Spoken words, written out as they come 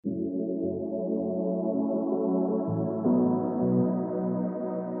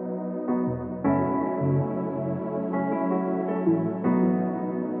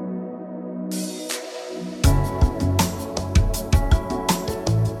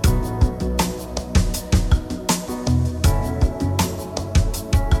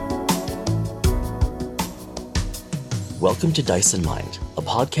Welcome to Dice and Mind, a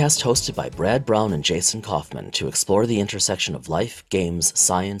podcast hosted by Brad Brown and Jason Kaufman to explore the intersection of life, games,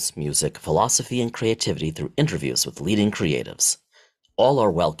 science, music, philosophy, and creativity through interviews with leading creatives. All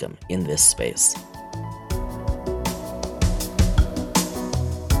are welcome in this space.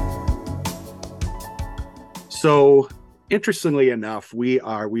 So, interestingly enough,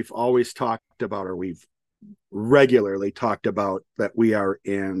 we've always talked about, or we've regularly talked about, that we are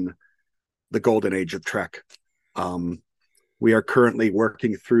in the golden age of Trek. We are currently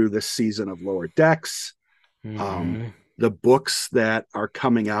working through this season of Lower Decks. The books that are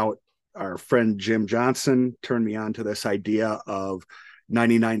coming out, our friend Jim Johnson turned me on to this idea of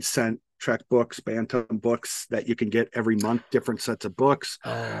 99-cent Trek books, Bantam books that you can get every month, different sets of books.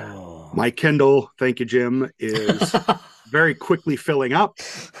 Oh. My Kindle, thank you, Jim, is very quickly filling up.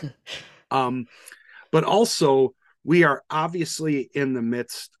 But also, we are obviously in the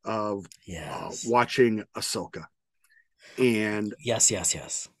midst of watching Ahsoka. And yes.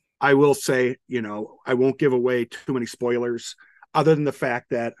 I will say, I won't give away too many spoilers, other than the fact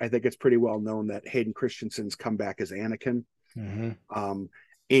that I think it's pretty well known that Hayden Christensen's come back as Anakin.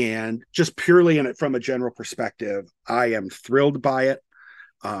 And just purely from a general perspective, I am thrilled by it.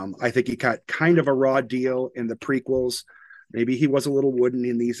 I think he got kind of a raw deal in the prequels. Maybe he was a little wooden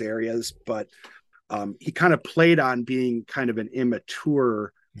in these areas, but he kind of played on being kind of an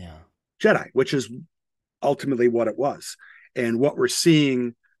immature Jedi, which is ultimately what it was. And what we're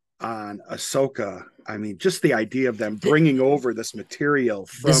seeing on Ahsoka, I mean, just the idea of them bringing over this material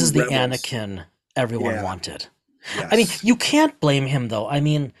from This is the Rebels. Anakin everyone wanted. Yes. I mean, you can't blame him, though. I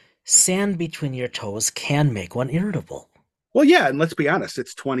mean, sand between your toes can make one irritable. Well, yeah, and let's be honest,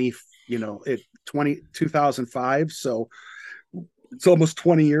 it's 2005, so it's almost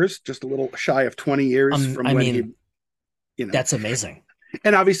 20 years, just a little shy of 20 years from when that's amazing.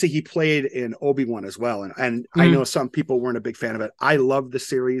 And obviously he played in Obi-Wan as well. And I know some people weren't a big fan of it. I loved the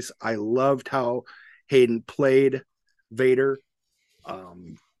series. I loved how Hayden played Vader.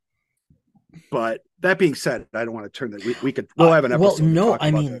 But that being said, I don't want to turn that. We'll have an episode.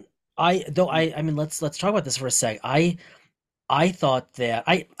 Let's talk about this for a sec. I thought that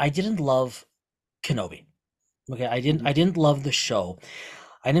I didn't love Kenobi. Okay, I didn't love the show.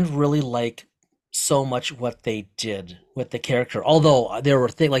 I didn't really like so much what they did with the character, although there were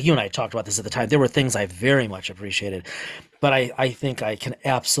things, like you and I talked about this at the time, there were things I very much appreciated. But I think I can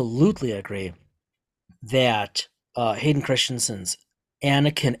absolutely agree that Hayden Christensen's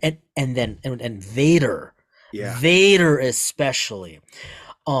Anakin and Vader, Vader especially,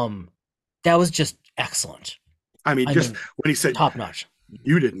 that was just excellent. I mean, when he said top notch,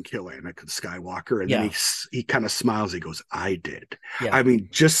 you didn't kill Anakin Skywalker, and then he kind of smiles. He goes, "I did." Yeah. I mean,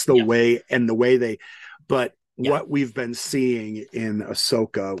 just the way they. But what we've been seeing in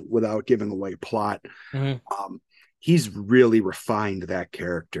Ahsoka, without giving away plot, he's really refined that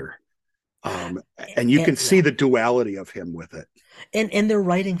character, and you can see the duality of him with it. And they're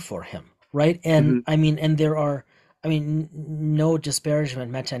writing for him, right? And I mean, and there are. I mean, no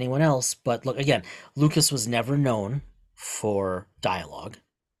disparagement meant to anyone else, but look, again, Lucas was never known for dialogue,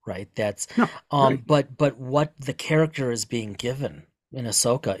 right? That's right. But what the character is being given in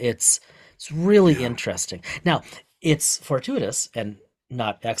Ahsoka, it's really interesting. Now, it's fortuitous and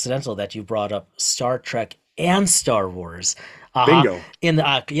not accidental that you brought up Star Trek and Star Wars. Bingo. In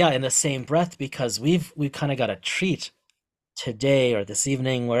the same breath, because we've kind of got a treat today or this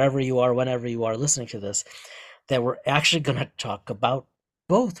evening, wherever you are, whenever you are listening to this, that we're actually going to talk about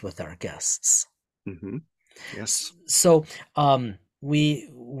both with our guests. Yes. So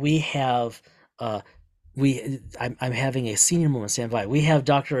we have I'm having a senior moment stand by. We have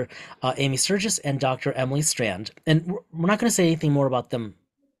Dr. Amy Sturgis and Dr. Emily Strand, and we're not going to say anything more about them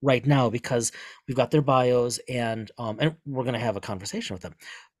right now because we've got their bios and we're going to have a conversation with them.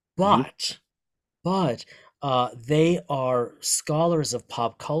 But they are scholars of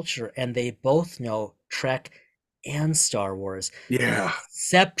pop culture, and they both know Trek and Star Wars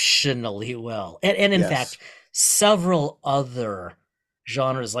exceptionally well, and in fact several other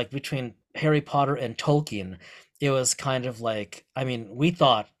genres, like between Harry Potter and Tolkien. It was kind of like, I mean, we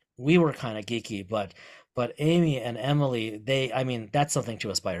thought we were kind of geeky, but Amy and Emily, that's something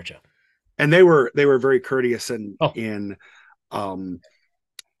to aspire to. And they were very courteous in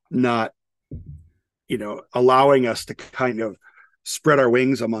not allowing us to kind of spread our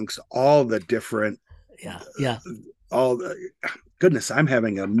wings amongst all the different goodness, I'm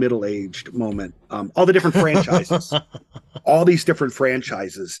having a middle-aged moment. All the different franchises, all these different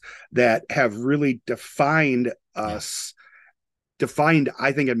franchises that have really defined us,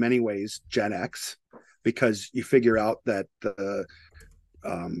 I think, in many ways, Gen X, because you figure out that the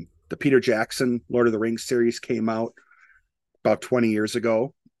Peter Jackson Lord of the Rings series came out about 20 years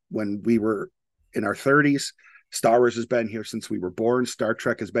ago when we were in our 30s. Star Wars has been here since we were born. Star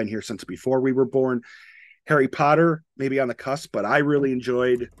Trek has been here since before we were born. Harry Potter, maybe on the cusp, but I really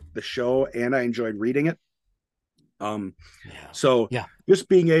enjoyed the show and I enjoyed reading it. Um, Yeah. so Yeah. just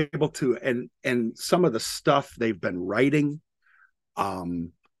being able to, and some of the stuff they've been writing,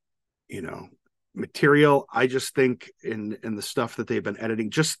 um, you know, material, I just think in the stuff that they've been editing,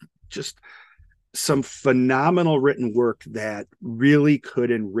 just some phenomenal written work that really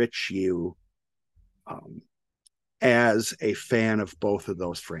could enrich you um, as a fan of both of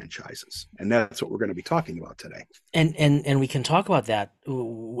those franchises. And that's what we're going to be talking about today. And we can talk about that,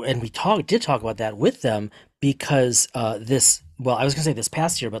 and we did talk about that with them because this, well, I was gonna say this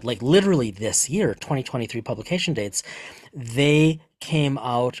past year, but like literally this year, 2023 publication dates, they came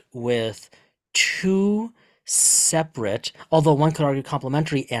out with two separate, although one could argue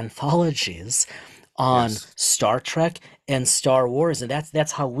complementary anthologies on Yes. Star Trek and Star Wars, and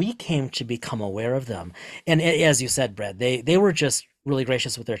that's how we came to become aware of them. And as you said, Brad, they were just really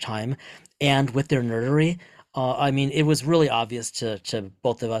gracious with their time and with their nerdery. I mean, it was really obvious to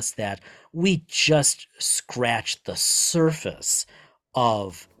both of us that we just scratched the surface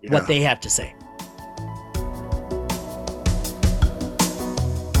of what Yeah. they had to say.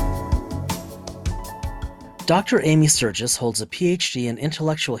 Dr. Amy Sturgis holds a PhD in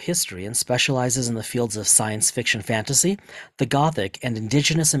intellectual history and specializes in the fields of science fiction fantasy, the Gothic, and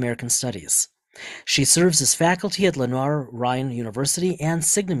Indigenous American studies. She serves as faculty at Lenoir Rhyne University and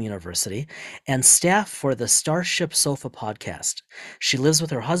Signum University and staff for the Starship Sofa podcast. She lives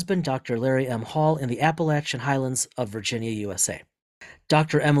with her husband, Dr. Larry M. Hall, in the Appalachian Highlands of Virginia, USA.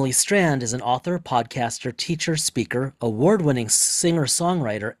 Dr. Emily Strand is an author, podcaster, teacher, speaker, award-winning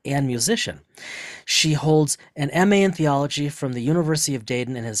singer-songwriter, and musician. She holds an MA in theology from the University of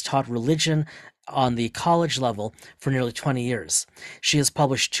Dayton and has taught religion on the college level for nearly 20 years. She has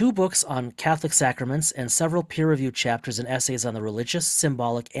published 2 books on Catholic sacraments and several peer-reviewed chapters and essays on the religious,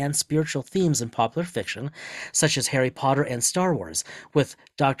 symbolic, and spiritual themes in popular fiction, such as Harry Potter and Star Wars. With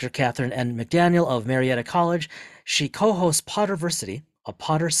Dr. Catherine N. McDaniel of Marietta College, she co-hosts Potterversity, a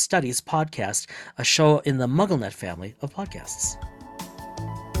Potter Studies podcast, a show in the MuggleNet family of podcasts.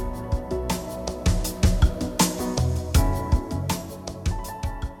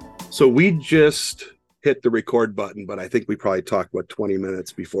 So we just hit the record button, but I think we probably talked about 20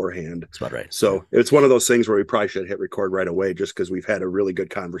 minutes beforehand. That's about right. So it's one of those things where we probably should hit record right away just because we've had a really good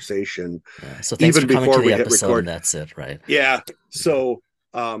conversation. Yeah. So thanks Even for coming to before the we hit episode, record. and that's it, right? Yeah. So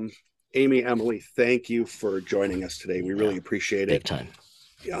Amy, Emily, thank you for joining us today. We really appreciate Big it. time.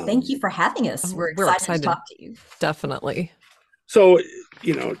 Thank you for having us. We're excited to talk to you. Definitely. So,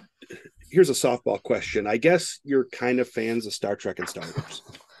 here's a softball question. I guess you're kind of fans of Star Trek and Star Wars.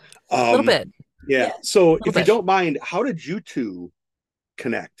 A little bit. Yeah. So if you bit. don't mind, how did you two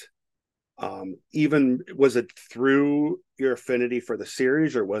connect? Even was it through your affinity for the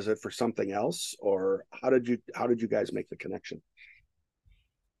series or was it for something else? Or how did you guys make the connection?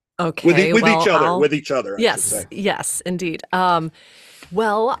 Okay. With each other, with each other, I should Yes. say. Yes, indeed.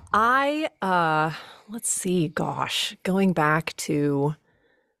 Well, let's see, gosh, going back to,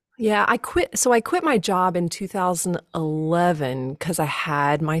 I quit. So I quit my job in 2011 because I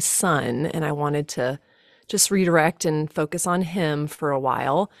had my son and I wanted to just redirect and focus on him for a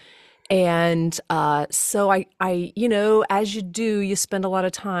while. And so as you do, you spend a lot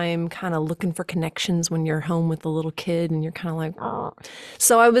of time kind of looking for connections when you're home with a little kid and you're kind of like, oh.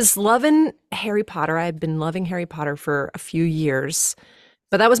 So I was loving Harry Potter. I had been loving Harry Potter for a few years,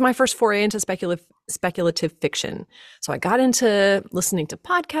 but that was my first foray into speculative fiction. So I got into listening to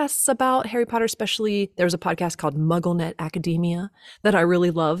podcasts about Harry Potter, especially there was a podcast called MuggleNet Academia that I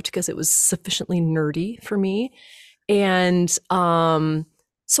really loved because it was sufficiently nerdy for me. And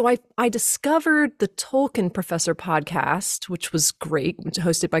so I discovered the Tolkien Professor podcast, which was great,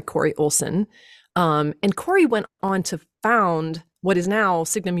 hosted by Corey Olson. And Corey went on to found what is now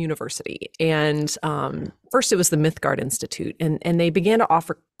Signum University. And first it was the Mythgard Institute. And they began to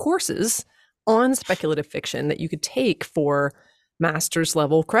offer courses on speculative fiction that you could take for master's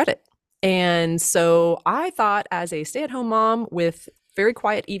level credit. And so I thought, as a stay-at-home mom with very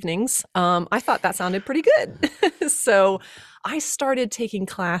quiet evenings, I thought that sounded pretty good. So I started taking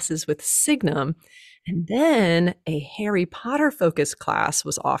classes with Signum, and then a Harry Potter focused class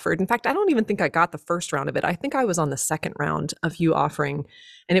was offered. In fact, I don't even think I got the first round of it. I think I was on the second round of you offering,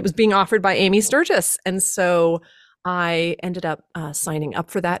 and it was being offered by Amy Sturgis. And so I ended up signing up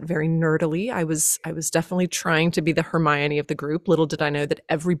for that very nerdily. I was definitely trying to be the Hermione of the group. Little did I know that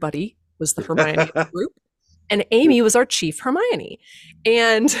everybody was the Hermione of the group. And Amy was our chief Hermione.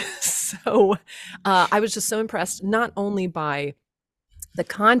 And so I was just so impressed, not only by the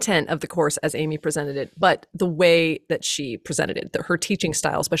content of the course as Amy presented it, but the way that she presented it, her teaching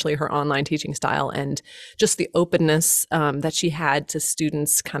style, especially her online teaching style, and just the openness that she had to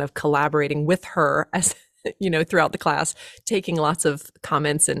students kind of collaborating with her as throughout the class, taking lots of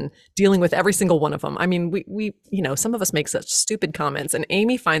comments and dealing with every single one of them. I mean, we some of us make such stupid comments, and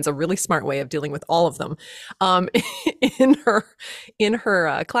Amy finds a really smart way of dealing with all of them in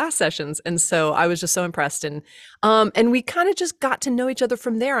her class sessions. And so I was just so impressed, and we kind of just got to know each other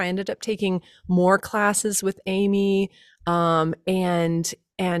from there. I ended up taking more classes with Amy, and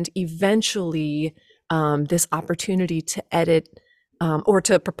eventually this opportunity to edit or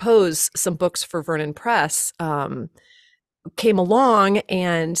to propose some books for Vernon Press came along,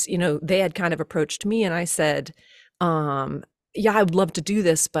 and they had kind of approached me, and I said, yeah, I would love to do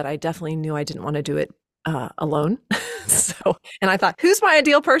this, but I definitely knew I didn't want to do it alone. And I thought, who's my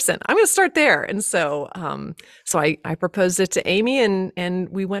ideal person? I'm going to start there. And so I proposed it to Amy, and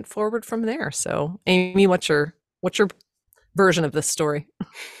we went forward from there. So Amy, what's your version of this story?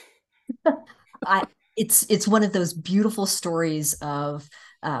 It's one of those beautiful stories of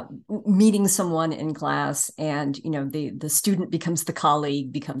meeting someone in class, and the student becomes the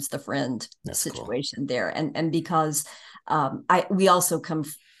colleague, becomes the friend. That's situation cool. There, and because we also come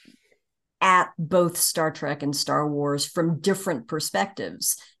at both Star Trek and Star Wars from different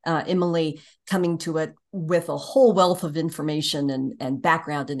perspectives. Emily coming to it with a whole wealth of information and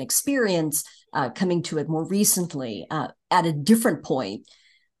background and experience, coming to it more recently at a different point,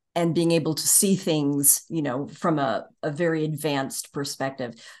 and being able to see things, from a very advanced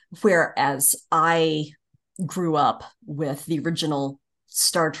perspective. Whereas I grew up with the original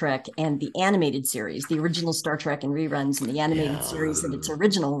Star Trek and the animated series, the original Star Trek and reruns, and the animated series in its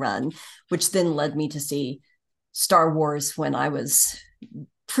original run, which then led me to see Star Wars when I was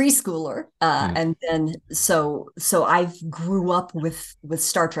preschooler, and then so I grew up with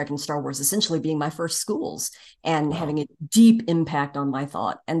Star Trek and Star Wars essentially being my first schools, and having a deep impact on my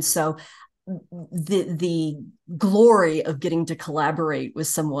thought. And so the glory of getting to collaborate with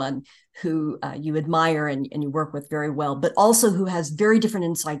someone who you admire and you work with very well, but also who has very different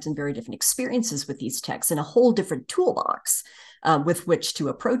insights and very different experiences with these texts, and a whole different toolbox with which to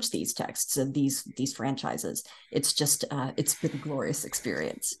approach these texts and these franchises. It's just it's been a glorious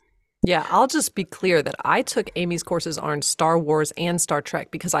experience. Yeah, I'll just be clear that I took Amy's courses on Star Wars and Star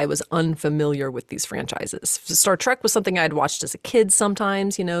Trek because I was unfamiliar with these franchises. Star Trek was something I'd watched as a kid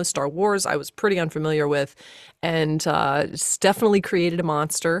sometimes, Star Wars I was pretty unfamiliar with, and it's definitely created a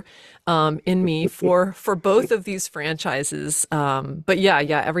monster in me for both of these franchises. But yeah,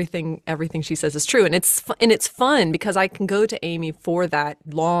 everything she says is true, and it's fun because I can go to Amy for that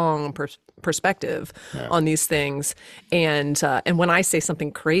long perspective on these things, and when I say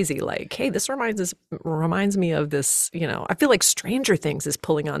something crazy like, hey, this reminds me of this, I feel like Stranger Things is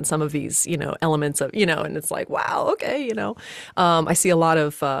pulling on some of these elements of, and it's like, wow, okay, I see a lot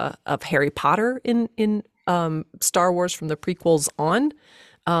of Harry Potter in Star Wars from the prequels on,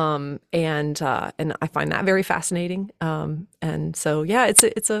 and I find that very fascinating, and so yeah,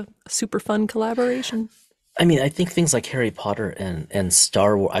 it's a super fun collaboration. I mean, I think things like Harry Potter and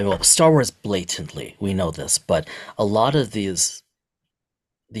Star Wars, Star Wars blatantly, we know this, but a lot of these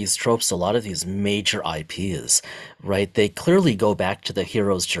tropes, a lot of these major IPs, right? They clearly go back to the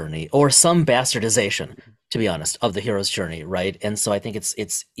hero's journey, or some bastardization, to be honest, of the hero's journey, right? And so I think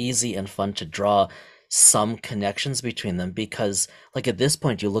it's easy and fun to draw some connections between them, because like at this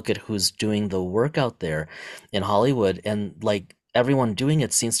point you look at who's doing the work out there in Hollywood, and like everyone doing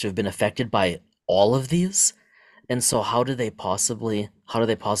it seems to have been affected by all of these. And so how do they possibly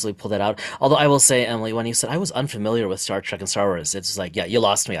pull that out? Although I will say, Emily, when you said I was unfamiliar with Star Trek and Star Wars, it's like, yeah, you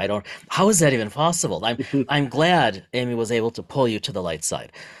lost me. How is that even possible? I'm glad Amy was able to pull you to the light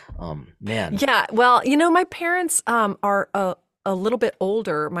side. Man. Yeah, well, my parents are a little bit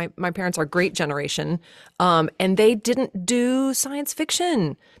older. My parents are great generation, and they didn't do science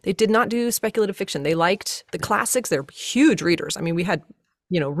fiction. They did not do speculative fiction. They liked the classics. They're huge readers. I mean, we had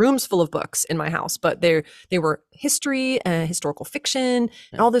rooms full of books in my house, but they were history and historical fiction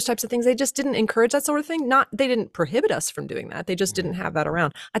and all those types of things. They just didn't encourage that sort of thing. They didn't prohibit us from doing that. They just didn't have that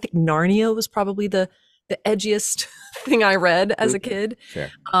around. I think Narnia was probably the edgiest thing I read as a kid. Sure.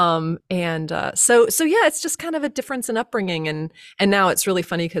 So yeah, it's just kind of a difference in upbringing, and now it's really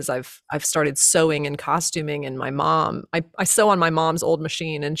funny because I've started sewing and costuming, and my mom, I sew on my mom's old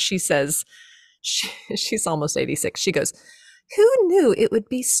machine, and she says, she's almost 86. She goes, who knew it would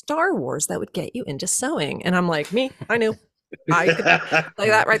be Star Wars that would get you into sewing? And I'm like, me, I knew. I could like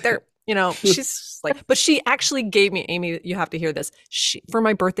that right there. she's like, but she actually gave me, Amy, you have to hear this. For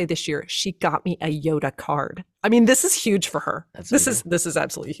my birthday this year, she got me a Yoda card. I mean, this is huge for her. This is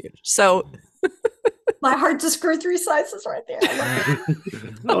absolutely huge. So my heart just grew 3 sizes right there.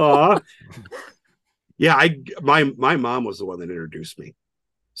 Aw. Yeah, my mom was the one that introduced me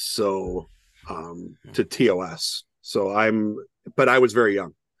to TOS. But I was very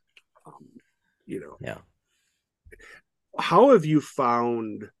young. Yeah. How have you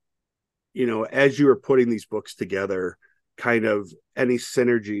found, as you were putting these books together, kind of any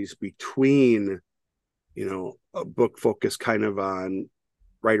synergies between, a book focused kind of on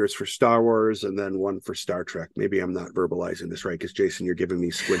writers for Star Wars and then one for Star Trek? Maybe I'm not verbalizing this right, because Jason, you're giving me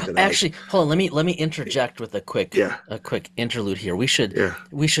squinted eyes. Actually, hold on. Let me interject with a quick interlude here. We should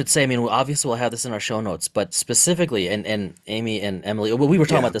say. I mean, obviously we'll have this in our show notes, but specifically, and Amy and Emily. Well, we were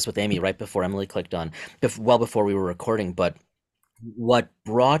talking about this with Amy right before Emily clicked on, well before we were recording. But what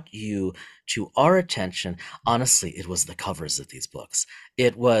brought you to our attention, honestly, it was the covers of these books.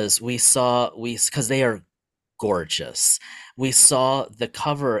 It was because they are gorgeous. We saw the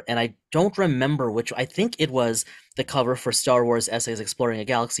cover, and I don't remember which. I think it was the cover for Star Wars Essays Exploring a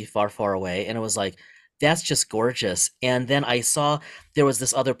Galaxy Far, Far Away, and it was like, that's just gorgeous. And then I saw there was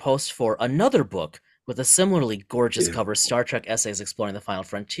this other post for another book with a similarly gorgeous cover, Star Trek Essays Exploring the Final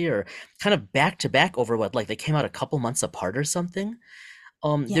Frontier, kind of back to back over what, they came out a couple months apart or something.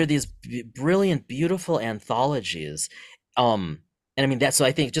 They're these brilliant, beautiful anthologies. And I mean, so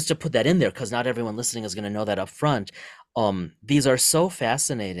I think just to put that in there, because not everyone listening is going to know that up front, these are so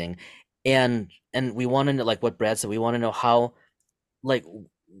fascinating. And we want to know, like what Brad said, we want to know how, like,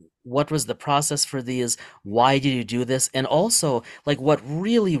 what was the process for these? Why did you do this? And also, like, what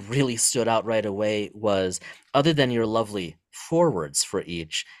really, really stood out right away was, other than your lovely forewords for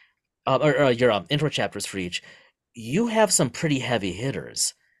each, or your intro chapters for each, you have some pretty heavy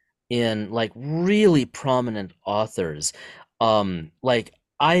hitters in, like, really prominent authors. Like,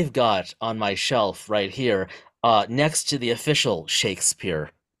 I've got on my shelf right here, next to the official Shakespeare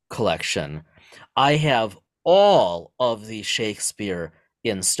collection, I have all of the Shakespeare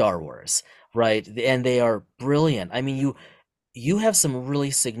in Star Wars, right? And they are brilliant. I mean, you have some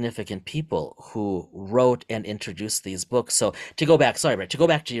really significant people who wrote and introduced these books. So to go back, sorry, Brett, to go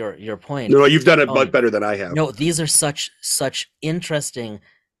back to your point. No, you've done it much better than I have. No, these are such interesting,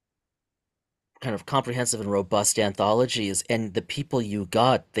 kind of comprehensive and robust anthologies, and the people you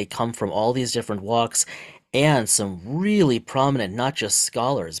got, they come from all these different walks, and some really prominent, not just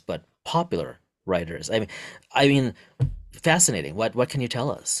scholars, but popular writers. I mean, fascinating. What can you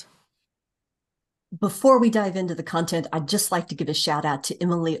tell us? Before we dive into the content, I'd just like to give a shout out to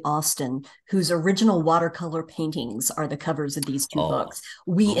Emily Austin, whose original watercolor paintings are the covers of these two books.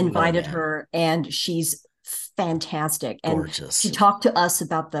 We invited her, and she's fantastic. Gorgeous. And she talked to us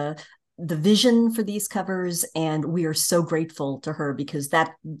about the vision for these covers, and we are so grateful to her, because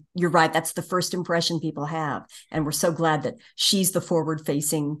you're right, that's the first impression people have, and we're so glad that she's the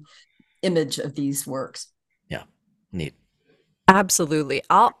forward-facing image of these works. Yeah, neat. Absolutely.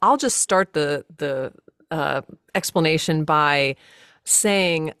 I'll just start the explanation by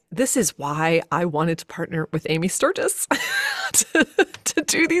saying this is why I wanted to partner with Amy Sturgis to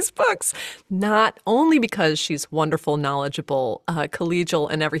do these books. Not only because she's wonderful, knowledgeable, collegial,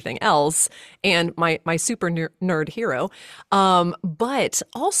 and everything else, and my super nerd hero, but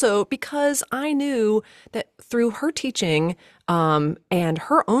also because I knew that through her teaching and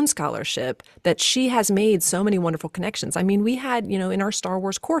her own scholarship, that she has made so many wonderful connections. I mean, we had, in our Star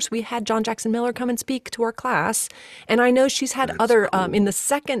Wars course, we had John Jackson Miller come and speak to our class. And I know she's had other, cool. In the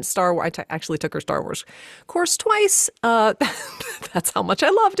second Star Wars, actually took her Star Wars course twice. That's how much I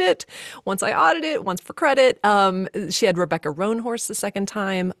loved it. Once I audited it, once for credit. She had Rebecca Roanhorse the second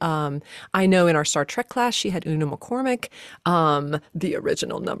time. I know in our Star Trek class, she had Una McCormick, the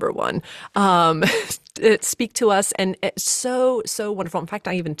original number one, speak to us. And it's so wonderful. In fact,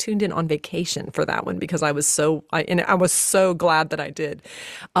 I even tuned in on vacation for that one because I was so glad that I did.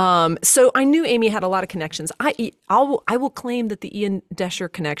 So I knew Amy had a lot of connections. I will claim that the Ian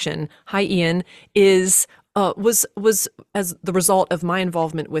Desher connection, hi Ian, was as the result of my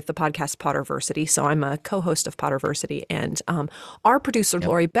involvement with the podcast Potterversity. So I'm a co-host of Potterversity, and our producer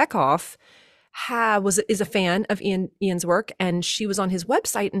Lori Beckhoff is a fan of Ian's work, and she was on his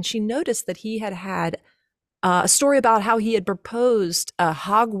website, and she noticed that he had a story about how he had proposed a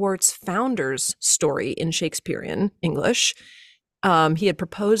Hogwarts founders story in Shakespearean English. He had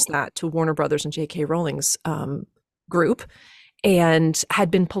proposed that to Warner Brothers and J.K. Rowling's group, and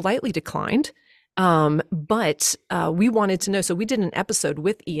had been politely declined. But we wanted to know, so we did an episode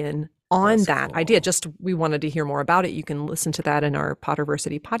with Ian on That's that idea. cool. Just we wanted to hear more about it. You can listen to that in our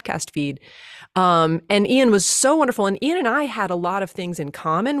Potterversity podcast feed. And Ian was so wonderful. And Ian and I had a lot of things in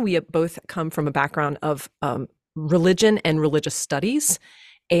common. We both come from a background of religion and religious studies,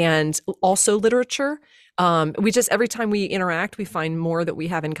 and also literature. We just every time we interact, we find more that we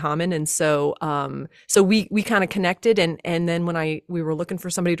have in common, and so we kind of connected. And then when we were looking for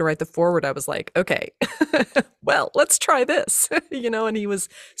somebody to write the foreword, I was like, okay, well, let's try this, And he was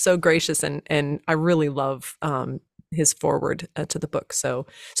so gracious, and I really love his foreword to the book. So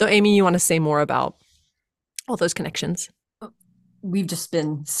Amy, you want to say more about all those connections? We've just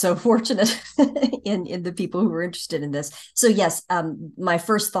been so fortunate in the people who were interested in this. So yes, my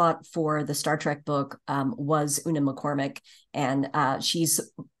first thought for the Star Trek book was Una McCormick, and she's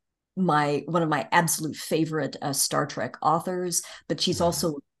one of my absolute favorite Star Trek authors, but she's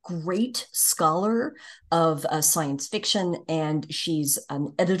also a great scholar of science fiction, and she's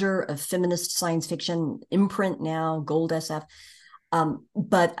an editor of feminist science fiction imprint now, Gold SF.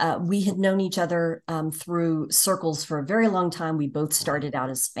 But we had known each other through circles for a very long time. We both started out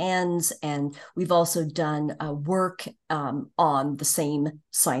as fans, and we've also done work on the same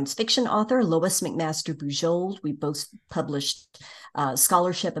science fiction author, Lois McMaster Bujold. We both published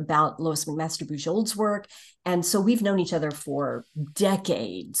scholarship about Lois McMaster Bujold's work. And so we've known each other for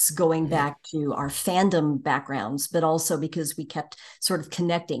decades, going back to our fandom backgrounds, but also because we kept sort of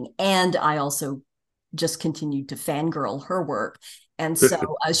connecting. And I also just continued to fangirl her work. And so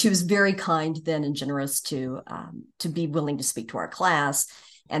she was very kind then and generous to be willing to speak to our class.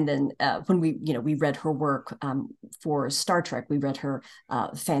 And then when we read her work for Star Trek, we read her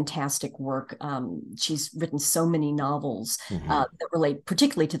fantastic work. She's written so many novels that relate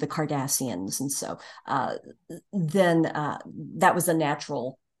particularly to the Cardassians. And so then that was a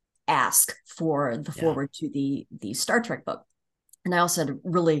natural ask for the forward to the Star Trek book. And I also had a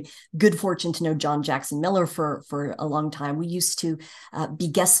really good fortune to know John Jackson Miller for a long time. We used to be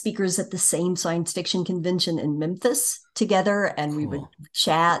guest speakers at the same science fiction convention in Memphis together, and we would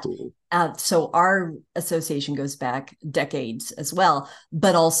chat. So our association goes back decades as well.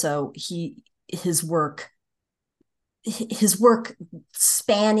 But also his work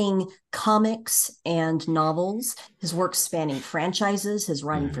spanning comics and novels, his work spanning franchises, his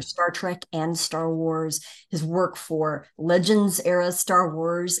writing for Star Trek and Star Wars, his work for Legends era Star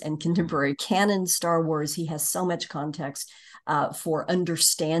Wars and contemporary canon Star Wars. He has so much context for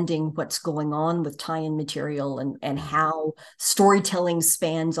understanding what's going on with tie-in material and how storytelling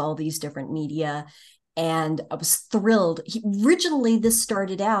spans all these different media. And I was thrilled. Originally, this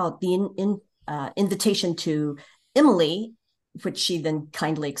started out, the invitation to Emily, which she then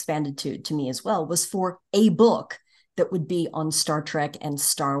kindly expanded to me as well, was for a book that would be on Star Trek and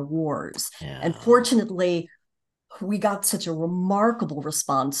Star Wars. Yeah. And fortunately, we got such a remarkable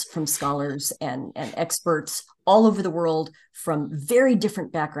response from scholars and experts all over the world from very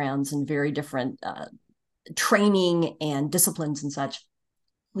different backgrounds and very different training and disciplines and such.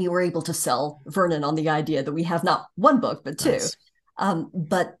 We were able to sell Vernon on the idea that we have not one book, but two. Nice.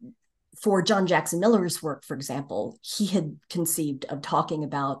 But for John Jackson Miller's work, for example, he had conceived of talking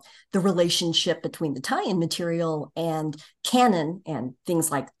about the relationship between the tie-in material and canon and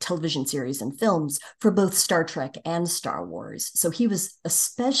things like television series and films for both Star Trek and Star Wars. So he was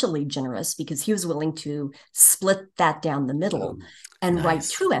especially generous because he was willing to split that down the middle and write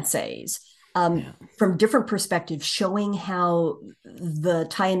 2 essays from different perspectives, showing how the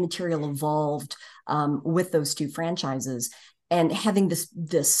tie-in material evolved with those 2 franchises, and having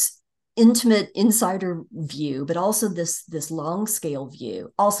this intimate insider view, but also this long scale view.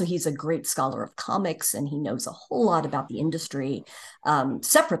 Also, he's a great scholar of comics, and he knows a whole lot about the industry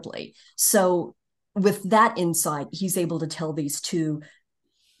separately. So with that insight, he's able to tell these 2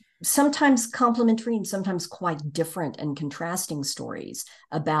 sometimes complementary and sometimes quite different and contrasting stories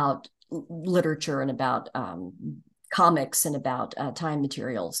about literature and about comics and about time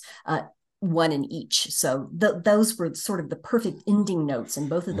materials, one in each. So those were sort of the perfect ending notes in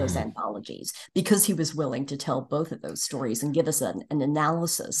both of those anthologies, because he was willing to tell both of those stories and give us an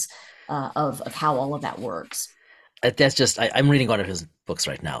analysis of how all of that works. That's just, I'm reading one of his books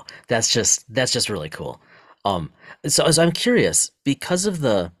right now. That's just really cool. So I'm curious, because of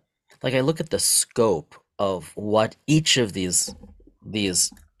I look at the scope of what each of these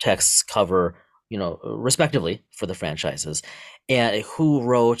texts cover, respectively for the franchises, and who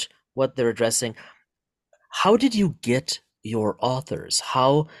wrote, what they're addressing. How did you get your authors?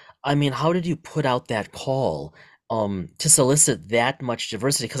 How did you put out that call to solicit that much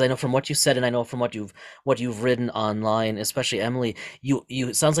diversity? Because I know from what you said, and I know from what you've written online, especially Emily, you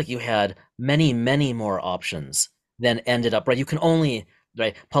it sounds like you had many more options than ended up, right? You can only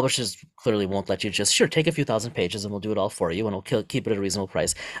right? Publishers clearly won't let you just, sure, take a few thousand pages and we'll do it all for you and we'll keep it at a reasonable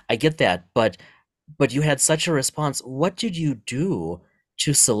price. I get that, but you had such a response. What did you do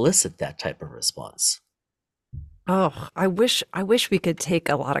to solicit that type of response? Oh, I wish we could take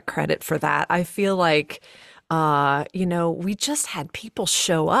a lot of credit for that. I feel like we just had people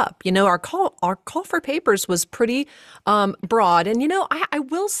show up. Our call for papers was pretty broad. And I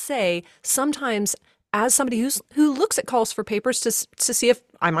will say sometimes as somebody who looks at calls for papers to see if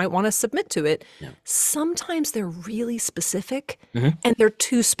I might want to submit to it, Yeah. sometimes they're really specific Mhm. and they're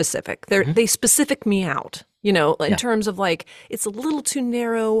too specific. They specific me out, in Yeah. terms of like it's a little too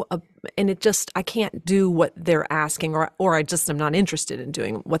narrow, and I can't do what they're asking, or I just am not interested in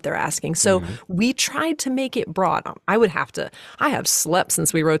doing what they're asking. So Mhm. we tried to make it broad. I have slept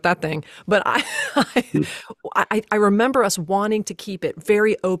since we wrote that thing, but I remember us wanting to keep it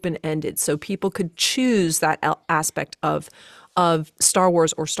very open-ended so people could choose that aspect of Star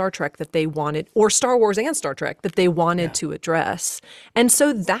Wars or Star Trek that they wanted, or Star Wars and Star Trek that they wanted Yeah. to address. And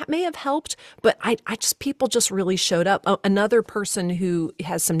so that may have helped, but people just really showed up. Another person who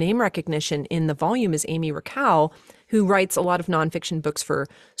has some name recognition in the volume is Amy Rakow, who writes a lot of nonfiction books for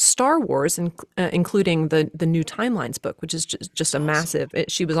Star Wars, including the New Timelines book, which is just a Awesome. massive.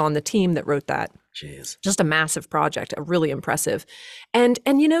 She was on the team that wrote that. Jeez. Just a massive project, really impressive. And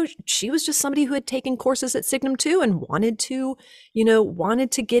she was just somebody who had taken courses at Signum too and wanted to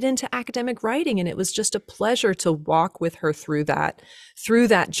get into academic writing. And it was just a pleasure to walk with her through that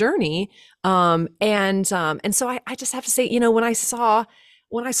journey. And so I just have to say, when I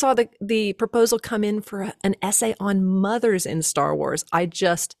saw the proposal come in for an essay on mothers in Star Wars, I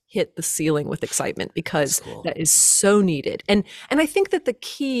just hit the ceiling with excitement because cool. that is so needed. And I think that the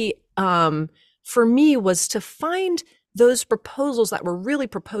key for me was to find those proposals that were really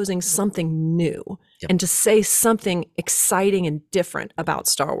proposing something new. Yep. And to say something exciting and different about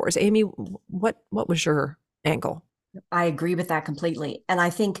Star Wars. Amy, what was your angle? I agree with that completely. And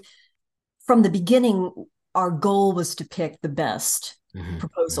I think from the beginning, our goal was to pick the best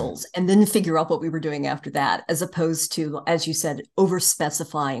proposals and then figure out what we were doing after that, as opposed to, as you said, over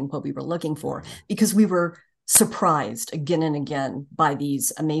specifying what we were looking for, because we were surprised again and again by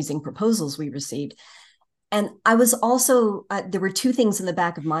these amazing proposals we received. And I was also, there were two things in the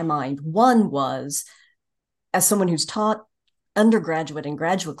back of my mind. One was, as someone who's taught undergraduate and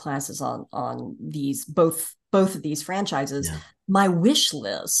graduate classes on these both of these franchises, my wish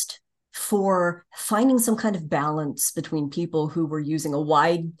list for finding some kind of balance between people who were using a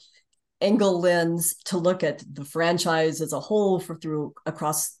wide angle lens to look at the franchise as a whole through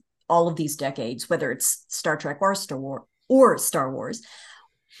across all of these decades, whether it's Star Trek or Star Wars,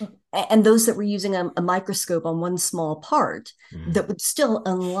 and those that were using a microscope on one small part that would still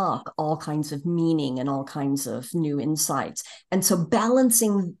unlock all kinds of meaning and all kinds of new insights. And so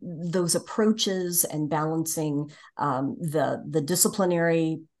balancing those approaches and balancing the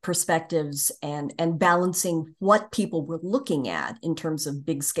disciplinary perspectives and balancing what people were looking at in terms of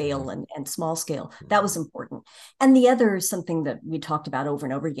big scale and small scale, that was important. And the other is something that we talked about over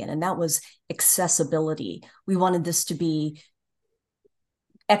and over again, and that was accessibility. We wanted this to be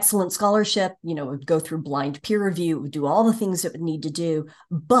excellent scholarship, it would go through blind peer review, it would do all the things it would need to do.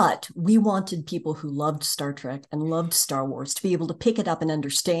 But we wanted people who loved Star Trek and loved Star Wars to be able to pick it up and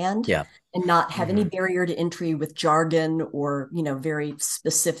understand and not have any barrier to entry with jargon or, very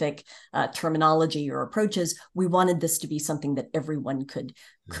specific terminology or approaches. We wanted this to be something that everyone could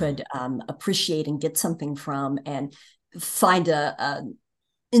appreciate and get something from and find a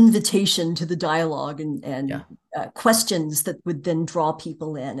invitation to the dialogue and questions that would then draw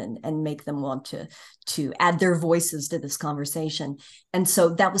people in and make them want to add their voices to this conversation. And so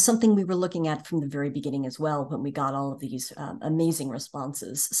that was something we were looking at from the very beginning as well when we got all of these amazing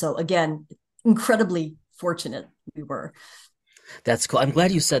responses. So again, incredibly fortunate we were. That's cool. I'm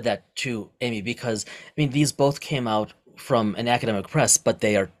glad you said that too, Amy, because these both came out from an academic press, but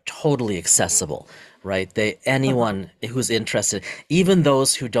they are totally accessible, right? Anyone who's interested, even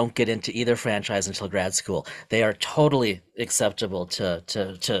those who don't get into either franchise until grad school, they are totally acceptable to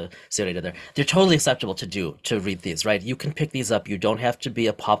see what I did there. They're totally acceptable to read these, right? You can pick these up. You don't have to be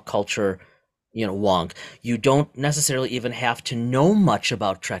a pop culture, wonk. You don't necessarily even have to know much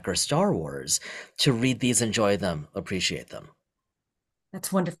about Trek or Star Wars to read these, enjoy them, appreciate them. That's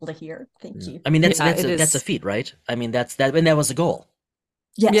wonderful to hear. Thank you. That's a feat, right? That was the goal.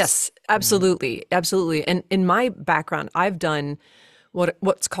 Yes, absolutely. Absolutely. And in my background, I've done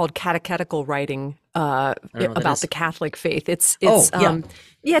what's called catechetical writing about the Catholic faith. It's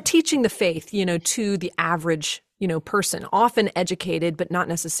teaching the faith, to the average, person, often educated, but not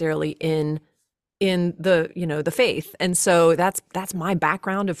necessarily in in the, you know, the faith. And so that's my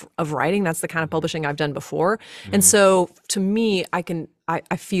background of writing. That's the kind of publishing I've done before. And so to me,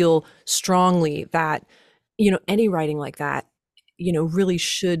 I feel strongly that, you know, any writing like that, you know, really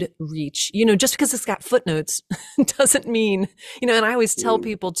should reach, you know, just because it's got footnotes doesn't mean, you know, and I always tell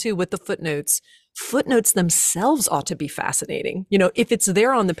people too with the footnotes themselves ought to be fascinating. You know, if it's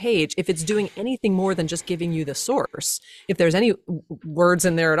there on the page, if it's doing anything more than just giving you the source, if there's any words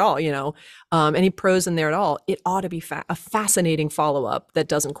in there at all, you know, any prose in there at all, it ought to be a fascinating follow-up that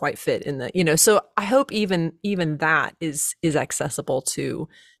doesn't quite fit in the, you know, so I hope even that is accessible to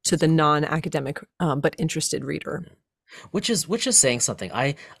the non-academic but interested reader. Which is saying something.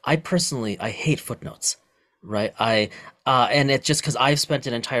 I personally I hate footnotes, right? And it's just because I've spent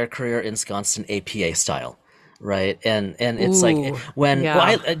an entire career ensconced in APA style, right? And it's like Ooh, when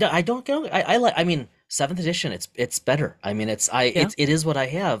well, yeah. I don't go I like I mean seventh edition it's better. I mean Yeah. it is what I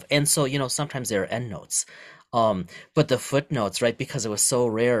have, and so you know sometimes there are endnotes, but the footnotes, right? Because it was so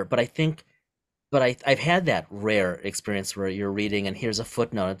rare. But I think but I've had that rare experience where you're reading and here's a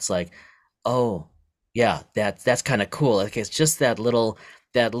footnote. It's like, oh, yeah, that's kind of cool. Like it's just that little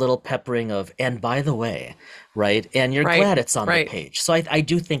peppering of, and by the way, right? And you're Right. glad it's on the Right. page. So I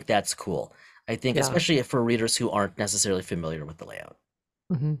do think that's cool. I think Yeah. especially for readers who aren't necessarily familiar with the layout.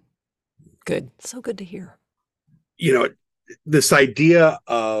 Mm-hmm. Good. So good to hear. You know, this idea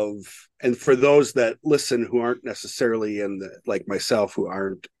of, and for those that listen who aren't necessarily in the, like myself, who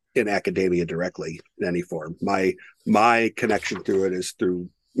aren't in academia directly in any form, my connection through it is through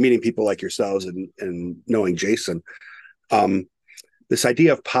meeting people like yourselves and knowing Jason. Um, this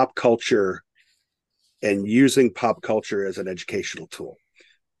idea of pop culture and using pop culture as an educational tool.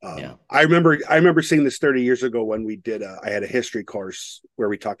 Yeah. I remember seeing this 30 years ago when we did I had a history course where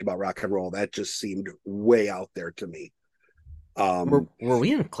we talked about rock and roll. That just seemed way out there to me. Were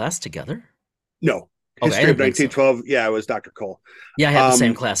we in class together? No, Okay, I history of didn't think so. 1912. Yeah, it was Dr. Cole. Yeah, I had the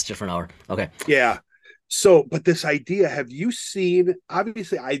same class, different hour. Okay. Yeah. So, but this idea, have you seen,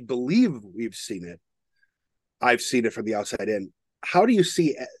 obviously, I believe we've seen it. I've seen it from the outside in. How do you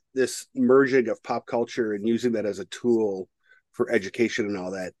see this merging of pop culture and using that as a tool for education and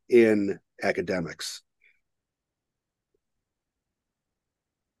all that in academics?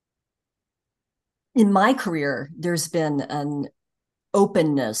 In my career, there's been an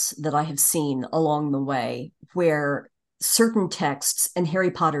openness that I have seen along the way where certain texts, and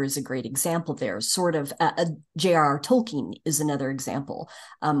Harry Potter is a great example there, sort of J.R.R. Tolkien is another example.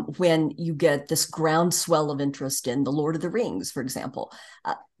 When you get this groundswell of interest in The Lord of the Rings, for example,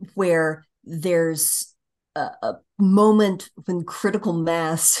 where there's a moment when critical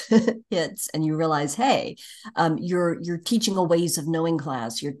mass hits and you realize, hey, you're teaching a ways of knowing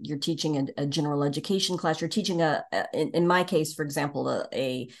class, you're teaching a general education class, you're teaching in my case, for example,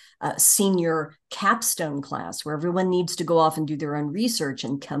 a senior capstone class where everyone needs to go off and do their own research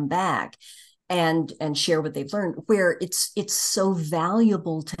and come back and share what they've learned, where it's so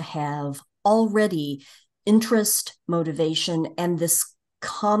valuable to have already interest, motivation, and this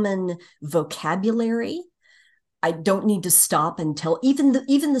common vocabulary. I don't need to stop and tell even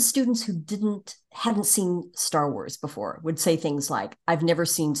the students who hadn't seen Star Wars before would say things like, I've never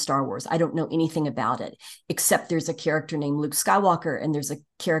seen Star Wars. I don't know anything about it, except there's a character named Luke Skywalker, and there's a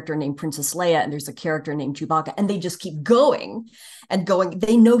character named Princess Leia, and there's a character named Chewbacca, and they just keep going and going.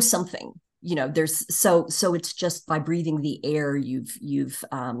 They know something, you know, there's so it's just by breathing the air, you've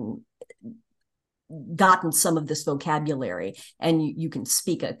gotten some of this vocabulary and you can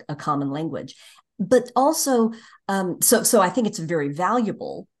speak a common language. But also, so I think it's very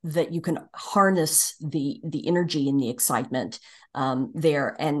valuable that you can harness the energy and the excitement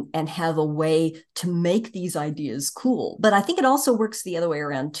there and have a way to make these ideas cool. But I think it also works the other way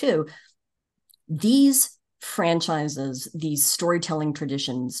around too. These franchises, these storytelling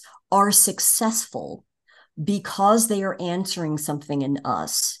traditions are successful because they are answering something in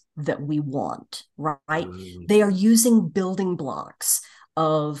us that we want, right? They are using building blocks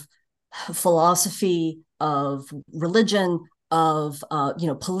of philosophy, of religion, of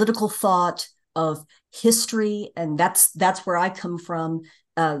political thought, of history, and that's where I come from.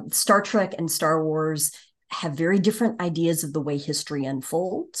 Star Trek and Star Wars have very different ideas of the way history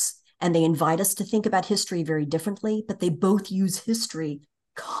unfolds, and they invite us to think about history very differently, but they both use history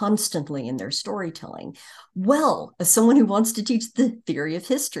constantly in their storytelling. Well, as someone who wants to teach the theory of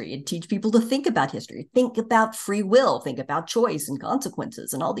history and teach people to think about history, think about free will, think about choice and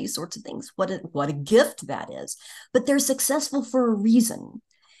consequences and all these sorts of things, what a gift that is. But they're successful for a reason.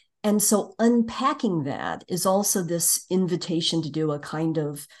 And so unpacking that is also this invitation to do a kind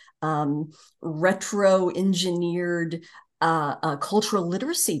of retro engineered a cultural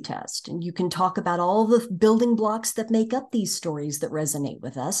literacy test, and you can talk about all the building blocks that make up these stories that resonate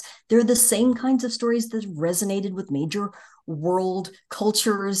with us. They're the same kinds of stories that resonated with major world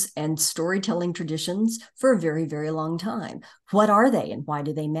cultures and storytelling traditions for a very, very long time. What are they and why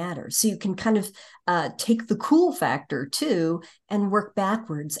do they matter? So you can kind of take the cool factor too and work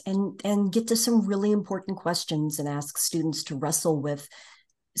backwards and get to some really important questions and ask students to wrestle with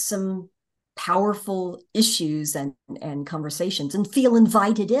some powerful issues and conversations and feel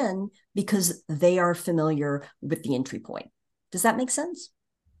invited in because they are familiar with the entry point. Does that make sense?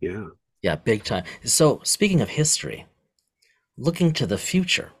 Yeah. Yeah, big time. So speaking of history, looking to the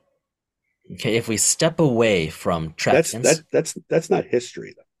future. Okay, if we step away from Trek, that's not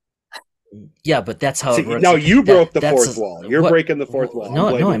history though. Yeah, but that's how it works. No, you broke the fourth wall. You're breaking the fourth wall.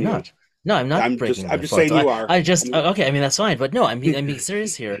 No, I'm not. No, I'm not breaking the fourth wall. I'm just saying you are. Okay, I mean, that's fine. But no, I'm being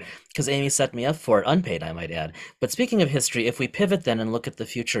serious here because Amy set me up for it, unpaid, I might add. But speaking of history, if we pivot then and look at the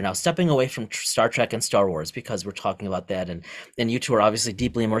future now, stepping away from Star Trek and Star Wars, because we're talking about that, and you two are obviously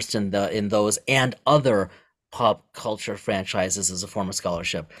deeply immersed in those and other pop culture franchises as a form of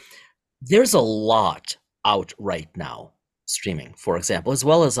scholarship. There's a lot out right now, streaming, for example, as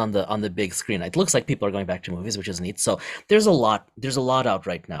well as on the big screen. It looks like people are going back to movies, which is neat. So there's a lot out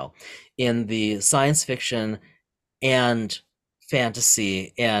right now in the science fiction and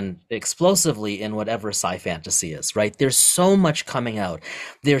fantasy and explosively in whatever sci fantasy is, right? There's so much coming out.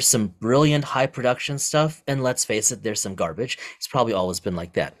 There's some brilliant high production stuff, and let's face it, there's some garbage. It's probably always been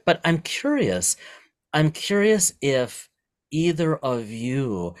like that. But I'm curious if either of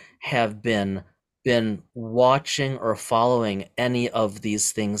you have been watching or following any of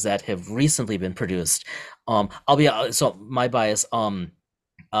these things that have recently been produced. So my bias,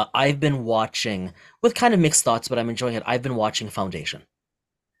 I've been watching with kind of mixed thoughts, but I'm enjoying it. I've been watching Foundation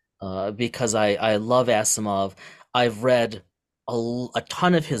because I love Asimov. I've read a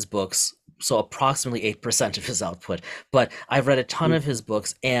ton of his books, so approximately 8% of his output, but I've read a ton of his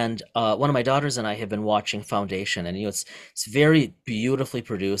books, and one of my daughters and I have been watching Foundation, and it's very beautifully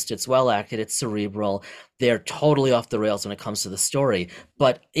produced, it's well acted, it's cerebral, they're totally off the rails when it comes to the story,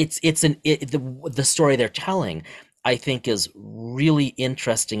 but the story they're telling, I think, is really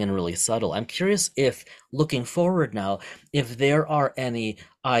interesting and really subtle. I'm curious if, looking forward now, if there are any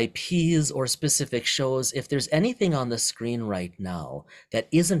IPs or specific shows, if there's anything on the screen right now that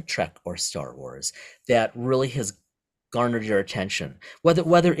isn't Trek or Star Wars that really has garnered your attention,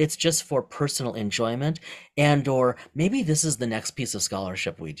 whether it's just for personal enjoyment and or maybe this is the next piece of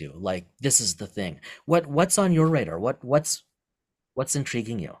scholarship we do, like this is the thing. What's on your radar? What's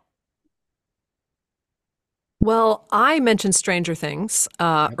intriguing you? Well, I mentioned Stranger Things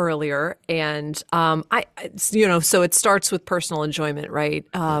earlier, and so it starts with personal enjoyment, right?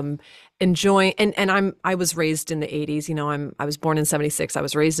 Enjoying, and I was raised in the 80s. I was born in 76. I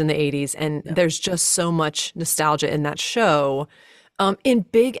was raised in the 80s, and there's just so much nostalgia in that show, in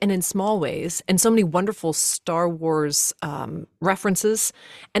big and in small ways, and so many wonderful Star Wars references,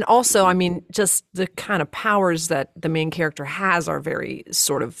 and also, I mean, just the kind of powers that the main character has are very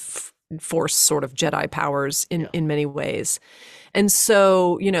sort of Force sort of Jedi powers in many ways. And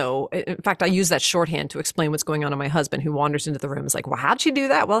so, in fact, I use that shorthand to explain what's going on to my husband, who wanders into the room. Is like, well, how'd she do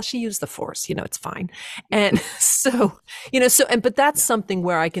that? Well, she used the Force, it's fine. And so, but that's something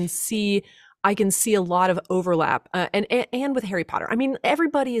where I can see a lot of overlap, and with Harry Potter. I mean,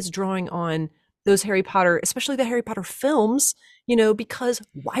 everybody is drawing on those Harry Potter, especially the Harry Potter films, because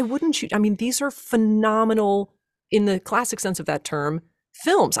why wouldn't you? I mean, these are phenomenal in the classic sense of that term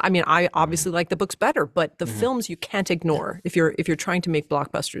films. I mean, I obviously like the books better, but the films you can't ignore if you're trying to make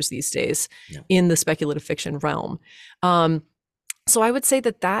blockbusters these days in the speculative fiction realm. So I would say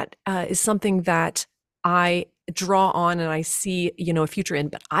that is something that I draw on and I see, a future in.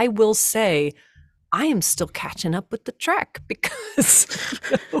 But I will say, I am still catching up with the Trek because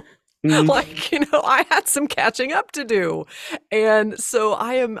I had some catching up to do. And so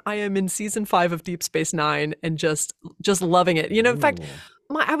I am in season 5 of Deep Space Nine and just loving it. In fact,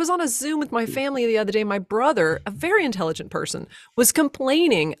 I was on a Zoom with my family the other day. My brother, a very intelligent person, was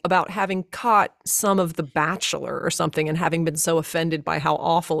complaining about having caught some of The Bachelor or something and having been so offended by how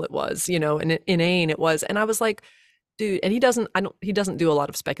awful it was, and inane it was. And I was like, dude, and he doesn't do a lot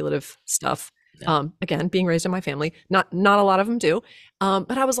of speculative stuff. Again, being raised in my family, not a lot of them do.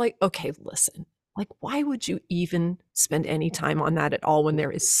 But I was like, okay, listen, like, why would you even spend any time on that at all when there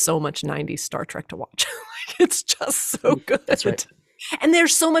is so much 90s Star Trek to watch? Like, it's just so good. That's right. And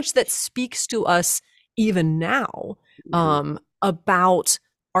there's so much that speaks to us even now, about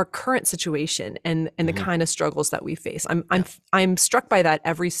our current situation and the kind of struggles that we face. I'm struck by that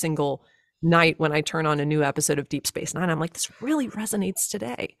every single night when I turn on a new episode of Deep Space Nine. I'm like, this really resonates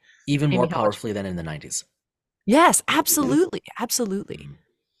today. Even more Amy, how about you? powerfully than in the 90s. Yes, absolutely. Absolutely.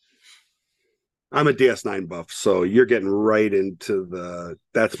 I'm a DS9 buff, so you're getting right into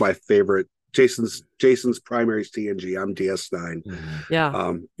that's my favorite. Jason's primary is TNG. I'm DS9.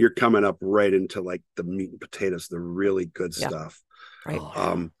 Yeah. You're coming up right into like the meat and potatoes, the really good Yeah. stuff.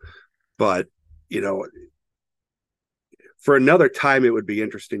 Right. But you know, for another time, it would be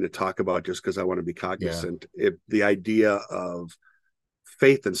interesting to talk about, just because I want to be cognizant, if the idea of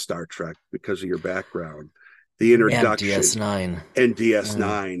faith in Star Trek, because of your background, the introduction and DS9 and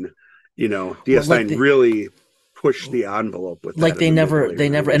DS9, DS9 really pushed the envelope with like that. they never,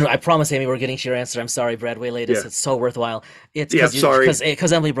 and I promise, Amy, we're getting to your answer. I'm sorry, Brad, way latest. It's so worthwhile. It's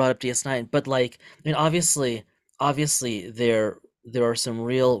because Emily brought up DS9, but like, I mean, obviously there are some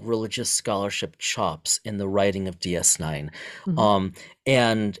real religious scholarship chops in the writing of DS9.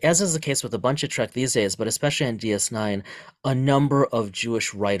 And as is the case with a bunch of Trek these days, but especially in DS9, a number of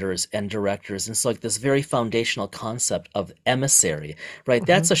Jewish writers and directors, and so like this very foundational concept of emissary, right?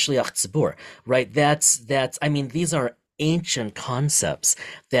 That's a shliach tzibur, right? That's I mean, these are ancient concepts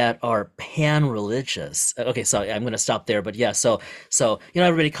that are pan-religious. Okay, so I'm going to stop there, but yeah, so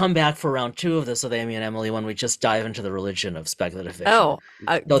everybody come back for round 2 of this with Amy and Emily when we just dive into the religion of speculative fiction.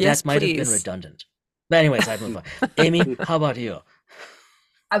 Though yes, that might have been redundant. But anyways, I'd move on. Amy, how about you?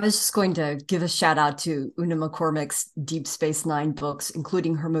 I was just going to give a shout out to Una McCormick's Deep Space Nine books,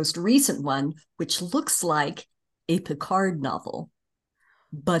 including her most recent one, which looks like a Picard novel,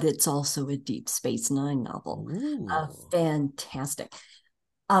 but it's also a Deep Space Nine novel. Fantastic.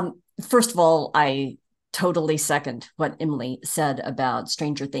 First of all, I totally second what Emily said about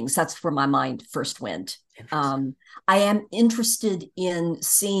Stranger Things. That's where my mind first went. I am interested in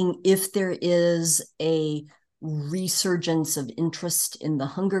seeing if there is a resurgence of interest in the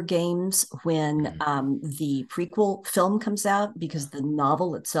Hunger Games when the prequel film comes out, because the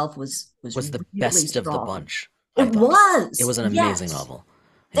novel itself was the really best strong. of the bunch. It was an amazing novel.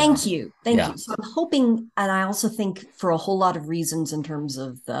 Thank you. So I'm hoping, and I also think for a whole lot of reasons in terms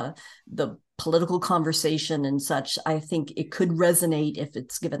of the political conversation and such, I think it could resonate if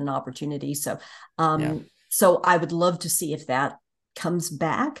it's given an opportunity. So so I would love to see if that comes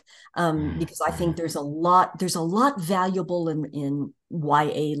back, because I think there's a lot valuable in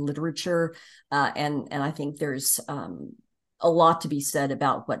YA literature, and I think there's a lot to be said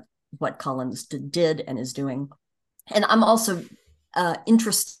about what Collins did and is doing. And I'm also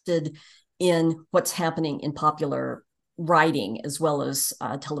interested in what's happening in popular writing as well as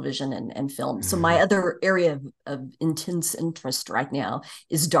television and film. So my other area of intense interest right now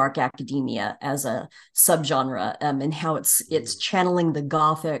is dark academia as a subgenre, and how it's channeling the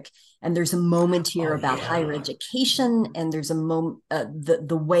Gothic. And there's a moment here about higher education, and there's a moment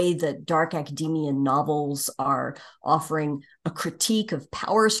the way that dark academia novels are offering a critique of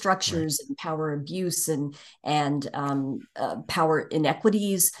power structures and power abuse and power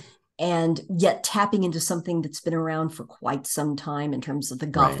inequities, and yet tapping into something that's been around for quite some time in terms of the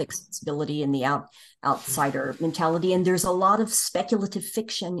Gothic sensibility and the outsider mentality. And there's a lot of speculative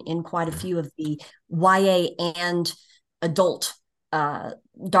fiction in quite a few of the YA and adult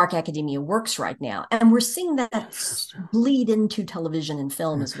dark academia works right now. And we're seeing that bleed into television and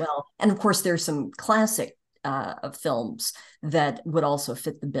film as well. And of course, there's some classic films that would also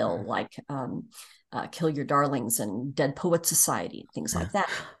fit the bill, like Kill Your Darlings and Dead Poet Society, things like that.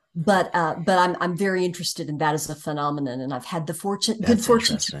 But I'm very interested in that as a phenomenon, and I've had the good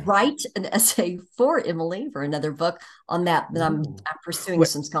fortune to write an essay for Emily for another book on that. But I'm pursuing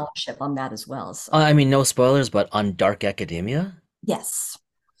some scholarship on that as well. So. I mean, no spoilers, but on dark academia. Yes.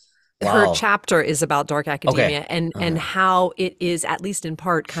 Wow. Her chapter is about dark academia and how it is, at least in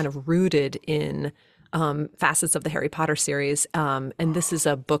part, kind of rooted in facets of the Harry Potter series. And this is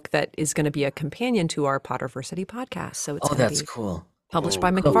a book that is going to be a companion to our Potterversity podcast. So it's that's cool. Published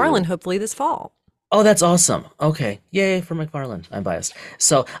by McFarland, hopefully this fall. Oh, that's awesome. Okay. Yay for McFarland. I'm biased.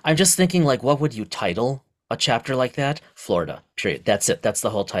 So I'm just thinking, like, what would you title a chapter like that? Florida, period. That's it. That's the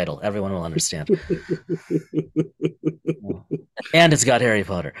whole title. Everyone will understand. And it's got Harry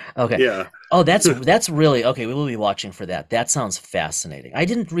Potter. Okay. Yeah. Oh, that's really, okay, we will be watching for that. That sounds fascinating. I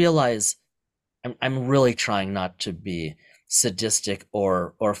didn't realize, I'm really trying not to be sadistic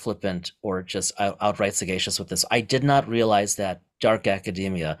or flippant or just outright sagacious with this. I did not realize that dark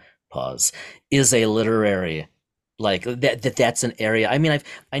academia is a literary, like that's an area. I mean,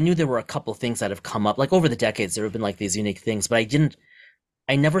 I knew there were a couple things that have come up, like over the decades there have been like these unique things, but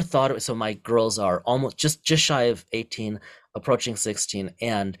I never thought it was. So my girls are almost just shy of 18, approaching 16,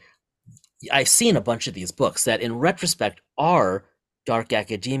 and I've seen a bunch of these books that in retrospect are dark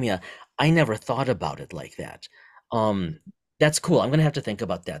academia. I never thought about it like that. Um, that's cool. I'm gonna have to think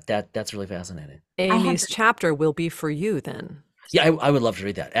about that. That's really fascinating. I had Amy's chapter will be for you then. Yeah, I would love to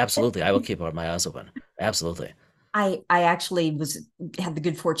read that. Absolutely. I will keep my eyes open. Absolutely. I actually had the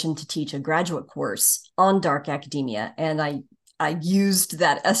good fortune to teach a graduate course on dark academia, and I used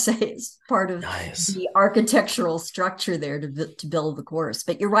that essay as part of Nice. the architectural structure there to build the course.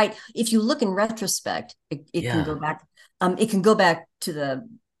 But you're right. If you look in retrospect, it can go back. It can go back to the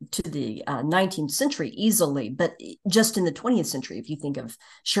 19th century easily, but just in the 20th century, if you think of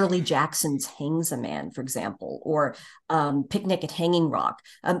Shirley Jackson's Hangs a Man, for example, or Picnic at Hanging Rock,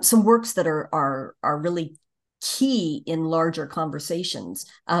 some works that are really key in larger conversations.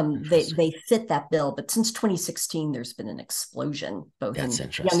 They fit that bill, but since 2016, there's been an explosion both That's in young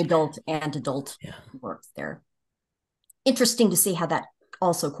interesting. adult and adult Yeah. work there. Interesting to see how that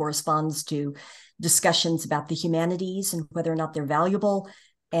also corresponds to discussions about the humanities and whether or not they're valuable,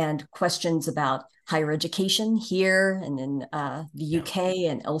 and questions about higher education here and in the UK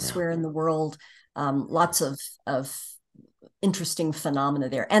and elsewhere in the world. Lots of interesting phenomena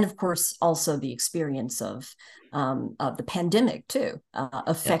there, and of course also the experience of the pandemic too,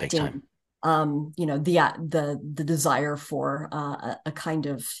 affecting the desire for a kind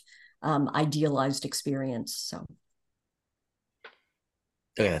of idealized experience. So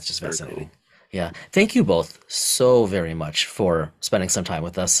Okay, that's just Very fascinating. cool. Yeah. Thank you both so very much for spending some time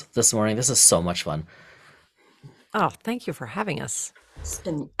with us this morning. This is so much fun. Oh, thank you for having us. it's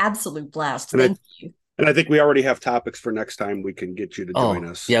been an absolute blast. And I Thank you. and I think we already have topics for next time. We can get you to join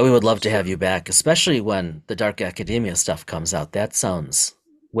Oh, us. yeah, we would love to So, have you back, especially when the dark academia stuff comes out. That sounds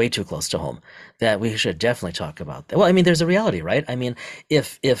way too close to home. That we should definitely talk about that. Well, I mean, there's a reality, right? I mean,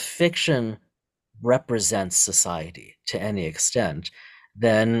 if fiction represents society to any extent,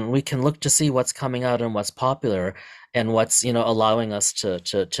 then we can look to see what's coming out and what's popular and what's, allowing us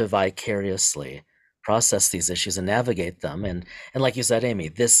to vicariously process these issues and navigate them. And like you said, Amy,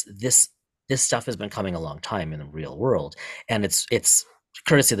 this stuff has been coming a long time in the real world, and it's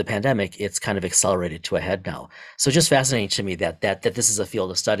courtesy of the pandemic, it's kind of accelerated to a head now. So just fascinating to me that this is a field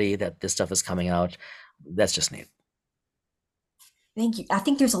of study, that this stuff is coming out. That's just neat. Thank you. I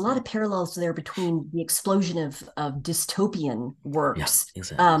think there's a lot of parallels there between the explosion of dystopian Yeah, works,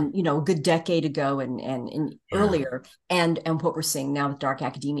 exactly. a good decade ago and Yeah. earlier, and what we're seeing now with dark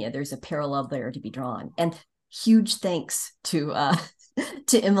academia. There's a parallel there to be drawn. And huge thanks to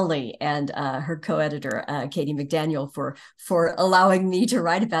to Emily and her co-editor Katie McDaniel for allowing me to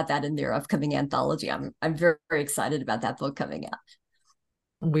write about that in their upcoming anthology. I'm very, very excited about that book coming out.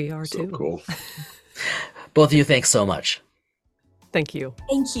 We are so too. cool. Both of you, thanks so much. Thank you.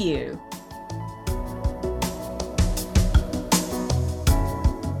 Thank you.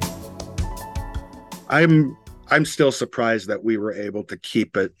 I'm still surprised that we were able to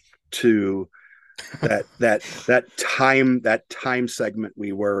keep it to that time segment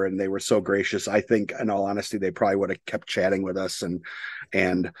we were, and they were so gracious. I think, in all honesty, they probably would have kept chatting with us,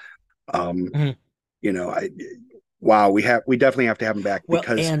 and um Mhm. I wow, we definitely have to have them back Well,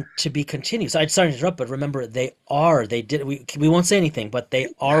 because and to be continued. So I'm sorry to interrupt, but remember, we won't say anything, but they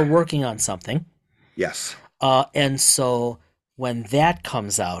are working on something. yes, And so when that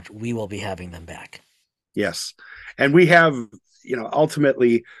comes out, we will be having them back. yes, and we have,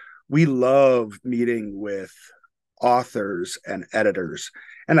 ultimately we love meeting with authors and editors,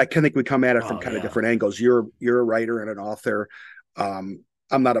 and I can think we come at it from Oh kind of yeah. different angles. You're a writer and an author.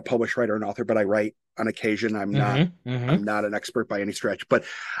 I'm not a published writer and author, but I write on occasion. I'm not Mm-hmm. Mm-hmm. I'm not an expert by any stretch, but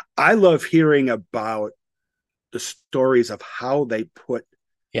I love hearing about the stories of how they put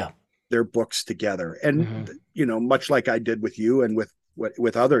Yeah. their books together, and Mm-hmm. much like I did with you and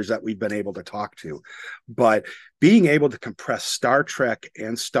with others that we've been able to talk to. But being able to compress Star Trek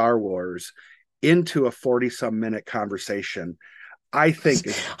and Star Wars into a 40 some minute conversation, I think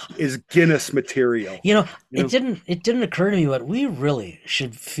is Guinness material. It didn't occur to me, but we really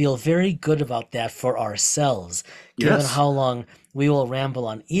should feel very good about that for ourselves, given Yes, how long we will ramble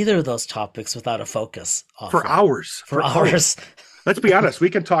on either of those topics without a focus for often. hours, For hours. Let's be honest. We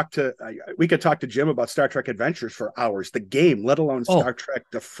could talk to Jim about Star Trek Adventures for hours. The game, let alone Oh, Star Trek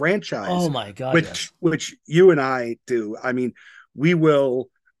the franchise, oh my God, which yes. which you and I do. I mean, we will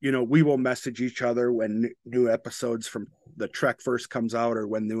we will message each other when new episodes from the Trek verse comes out, or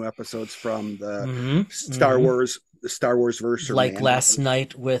when new episodes from the Mm-hmm. Star Mm-hmm. Wars the Star Wars verse or Like last Mandoverse.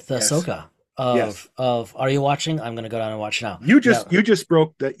 night with Yes, Ahsoka yes. of Are you watching? I'm gonna go down and watch now. You Yeah. just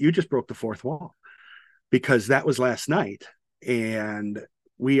broke the fourth wall, because that was last night, and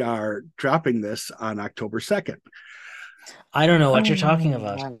we are dropping this on October 2nd. I don't know what you're talking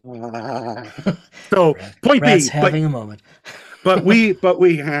about. So, point Brad's being, but having a moment. but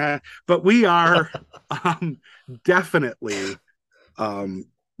we are um, definitely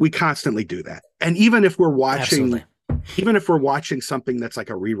we constantly do that. And Absolutely. even if we're watching something that's like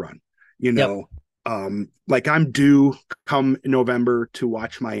a rerun, you Yep. know, like I'm due come November to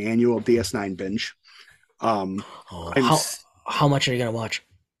watch my annual DS9 binge. Um, Oh, I'm how much are you gonna watch?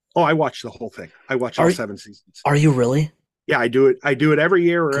 oh, I watch the whole thing. I watch all Are 7 seasons. are you really? Yeah, I do it. I do it every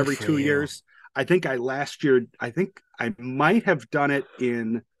year or Good every for two you. years. I think I might have done it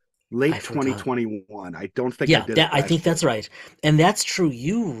in I late forgot. 2021. I don't think I Yeah, did that it I think last year that's though. right. And that's true.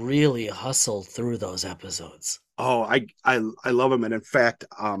 You really hustled through those episodes. Oh, I love them. And in fact,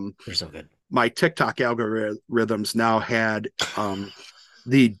 They're so good. my TikTok algorithms now had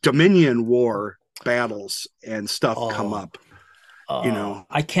the Dominion War battles and stuff come Oh, up, you know,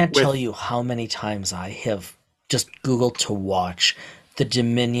 I can't tell with you how many times I have just Googled to watch the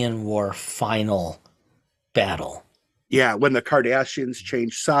Dominion War final battle. yeah, when the Kardashians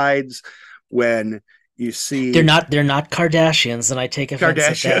change sides, when you They're see not they're not Kardashians, and I take offense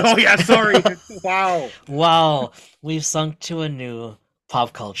at Kardashian. that. Oh yeah, sorry. Wow. Wow, we've sunk to a new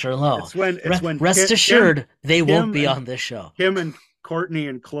pop culture low. It's when Rest Kim assured, they won't Kim be and on this show. Kim and Courtney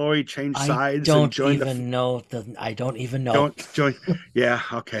and Chloe change I sides and don't join the even know the. I don't even know. don't join. Yeah,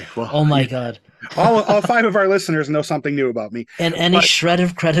 okay. Well, Oh my God. all five of our listeners know something new about me. And any But shred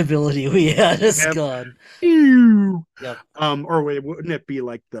of credibility we had is yep. gone. Ew. Yep. Or wouldn't it be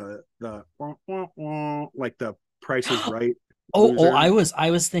like like the Price is Right Oh, loser?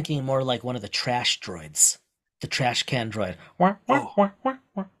 I was thinking more like one of the trash droids, the trash can droid. Wah, wah, Oh, wah, wah,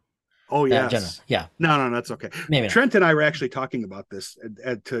 wah. oh General. yes. Yeah, No, no, that's okay. maybe not. Trent and I were actually talking about this,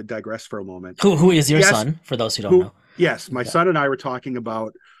 to digress for a moment. Who is your Yes, son? For those who don't know. yes, my Yeah. son and I were talking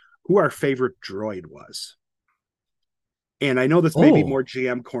about who our favorite droid was. And I know this may be Oh, more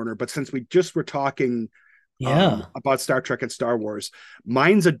GM corner, but since we just were talking yeah, about Star Trek and Star Wars,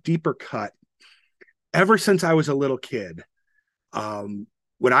 mine's a deeper cut. Ever since I was a little kid, um,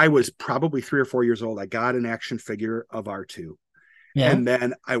 when I was probably 3 or 4 years old, I got an action figure of R2. yeah, And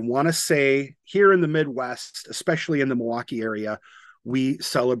then I want to say here in the Midwest, especially in the Milwaukee area, we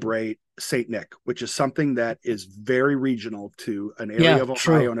celebrate St. Nick, which is something that is very regional to an area yeah. of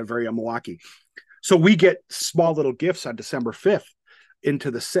Ohio True. and a very of Milwaukee. So we get small little gifts on December 5th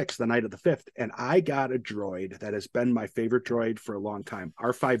into the 6th, the night of the 5th. And I got a droid that has been my favorite droid for a long time,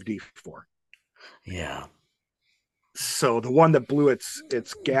 R5D4. Yeah. So the one that blew its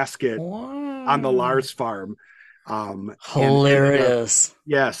gasket on the Wow. Lars farm, and ended up, Hilarious.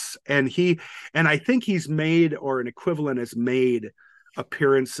 yes, and I think he's made, or an equivalent has made,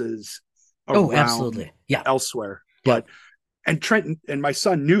 appearances Oh, around absolutely. Yeah. elsewhere. But Yep. and Trent and my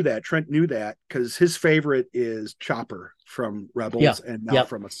son knew that. Trent knew that because his favorite is Chopper from Yeah. Rebels and now Yep.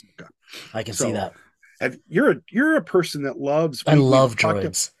 from Ahsoka. I can see So that. you're a person that loves, I we've love talked to,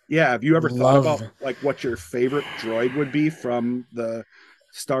 droids. yeah, have you ever thought Love. about like what your favorite droid would be from the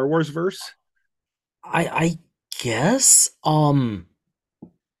Star Wars verse? I guess.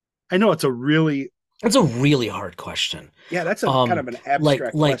 I know it's a really, It's a really hard question. yeah, that's a kind of an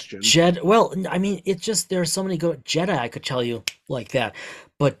abstract Like question. Jed. Well, I mean, it's just there are so many good Jedi. I could tell you like that,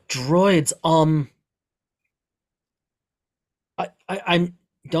 but droids. I'm.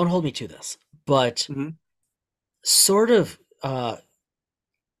 Don't hold me to this, but Mhm. sort of.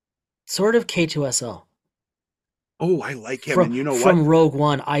 Sort of K2SO Oh, I like him, from and you know what? Rogue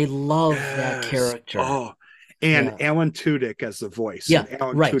One. I love that Yes. character. Oh, and Yeah. Alan Tudyk as the voice, Yeah. and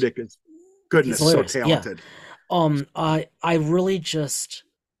Alan Right. Tudyk is, He's goodness, so hilarious. Yeah. talented. I really just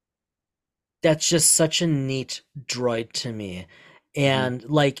that's just such a neat droid to me. Mhm. And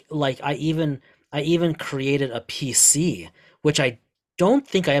I even created a PC, which I don't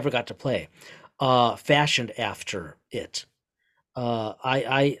think I ever got to play, fashioned after it.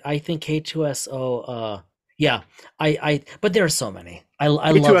 I think K2SO, yeah, but there are so many. I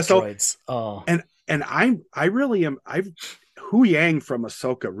love K2SO, droids. Oh, I really am. I've Hu Yang from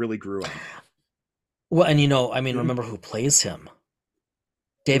Ahsoka really grew on me. well, and I mean, Mhm. remember who plays him?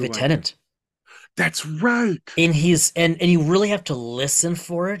 Who David do I? Tennant. That's right. And and you really have to listen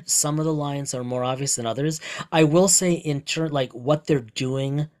for it. Some of the lines are more obvious than others. I will say in turn, like what they're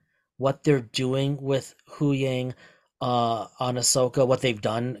doing with Hu Yang on Ahsoka, what they've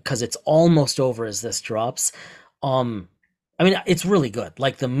done, because it's almost over as this drops. Um I mean, it's really good.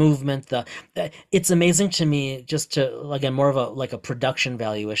 Like the movement, it's amazing to me, just to, again, more of a like a production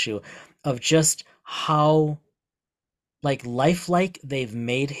value issue of just how like lifelike they've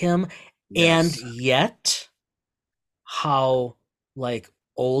made him, and Yes. yet how like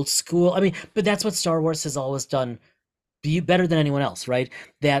old school. I mean, but that's what Star Wars has always done be better than anyone else, right?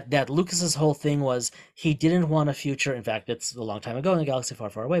 That Lucas's whole thing was he didn't want a future. In fact, it's a long time ago in a galaxy far,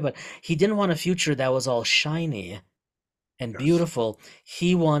 far away, but he didn't want a future that was all shiny and Yes. beautiful.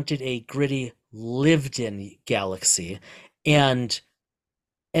 He wanted a gritty, lived-in galaxy, and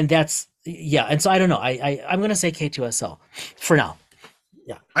that's yeah. And so I don't know. I'm gonna say K2SO for now.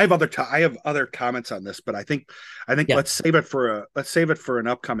 Yeah. I have other comments on this, but I think Yeah. let's save it for an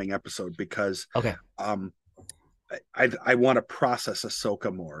upcoming episode because Okay. um I want to process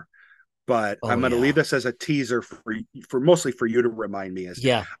Ahsoka more. But Oh I'm going to yeah. leave this as a teaser for mostly for you to remind me. Is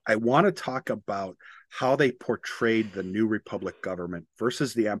Yeah. I want to talk about how they portrayed the New Republic government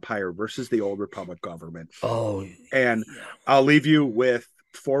versus the Empire versus the Old Republic government. Oh And yeah. I'll leave you with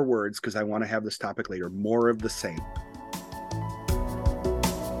 4 words because I want to have this topic later. More of the same.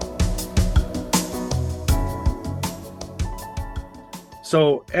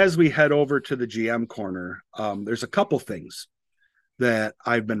 So as we head over to the GM corner, there's a couple things that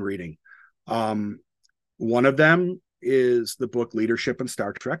I've been reading. One of them is the book Leadership in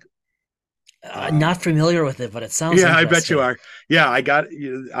Star Trek. Not familiar with it, but it sounds Yeah, I bet you interesting. are. Yeah, I got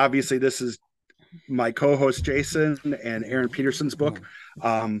obviously this is my co-host Jason and Aaron Peterson's book.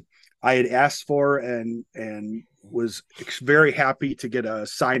 I had asked for and was very happy to get a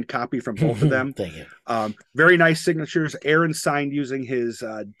signed copy from both of them. Thank you. Very nice signatures. Aaron signed using his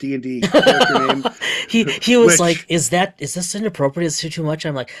D&D character name. He was which, like, "Is this inappropriate? Is it too much?"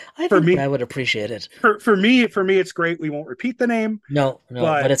 I'm like, "I for think me, I would appreciate it." for me, it's great. We won't repeat the name, No,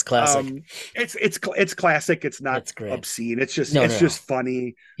 but but it's classic. it's classic. It's not It's great. obscene. It's just No, it's no, no. just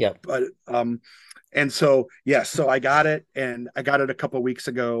funny. Yep. But and so yeah, so I got it, and I got it a couple of weeks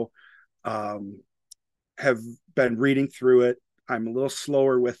ago. Have been reading through it. I'm a little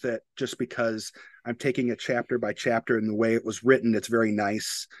slower with it just because I'm taking it chapter by chapter, and the way it was written, it's very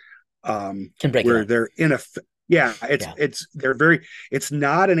nice. Can break it Where up. they're in a yeah, Yeah. it's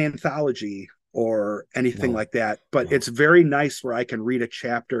not an anthology or anything No. like that, but No. it's very nice where I can read a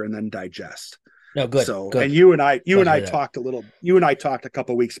chapter and then digest. No, good. So, Good. and you and I Glad to hear that. talked a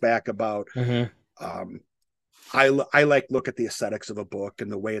couple weeks back about I like look at the aesthetics of a book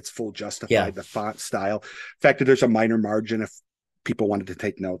and the way it's full justified, Yeah. the font style. In fact, that there's a minor margin if people wanted to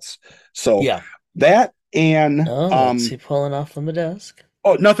take notes. So Yeah. that and Oh, what's he pulling off from the desk?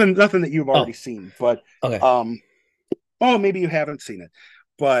 oh, nothing that you've already Oh, seen, but okay. oh, maybe you haven't seen it,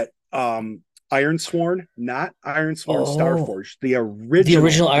 but Iron Sworn, not Iron Sworn Oh, Starforged, the the original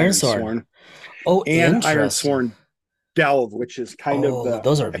original Iron Iron Sword. Sworn, Oh, and Iron interesting. Sworn Delve, which is kind of Oh, the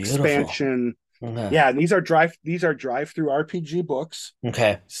those are beautiful. expansion. Okay. Yeah, and these are drive-through RPG books.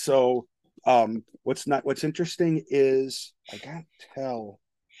 Okay. So what's interesting is I can't tell.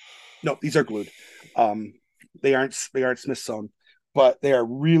 No, these are glued. They aren't Smith sewn, but they are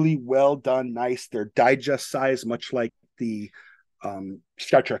really well done, nice. They're digest size, much like the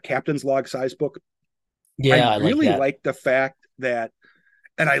Star Trek Captain's Log size book. I Yeah, I like really that. like the fact that,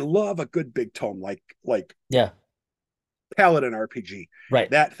 and I love a good big tome like Yeah. Paladin RPG. Right.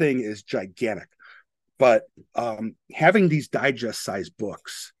 That thing is gigantic. But having these digest size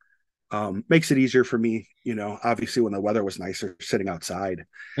books makes it easier for me, obviously when the weather was nicer, sitting outside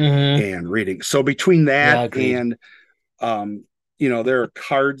and reading. So between Yeah, that agreed. and, there are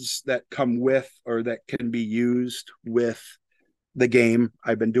cards that come with or that can be used with the game.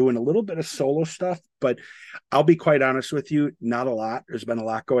 I've been doing a little bit of solo stuff, but I'll be quite honest with you, not a lot. There's been a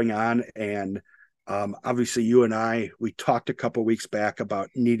lot going on. And obviously you and we talked a couple weeks back about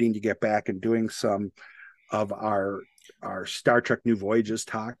needing to get back and doing some of our Star Trek New Voyages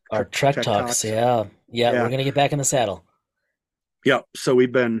Our Trek tech talks. talks. Yeah. Yeah, we're Yeah. gonna get back in the saddle. Yeah. So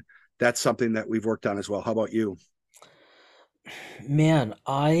that's something that we've worked on as well. How about you? Man,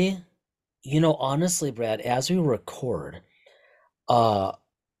 honestly, Brad, as we record, uh,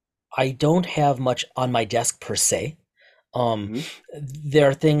 I don't have much on my desk per se. Mm-hmm. There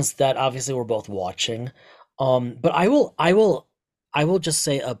are things that obviously we're both watching. But I will just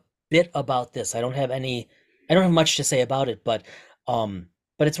say a bit about this. I don't have much to say about it, but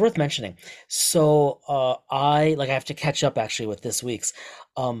it's worth mentioning. So, I have to catch up actually with this week's.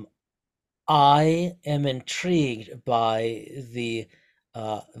 I am intrigued by the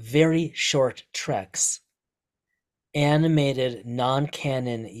very short treks, animated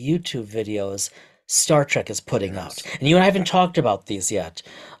non-canon YouTube videos Star Trek is putting out. Yes. And you and I haven't talked about these yet.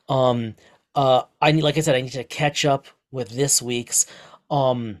 Like I said, I need to catch up with this week's.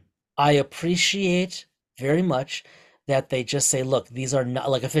 I appreciate very much that they just say, look, these are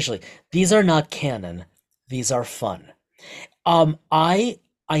not, like, officially, these are not canon. These are fun. I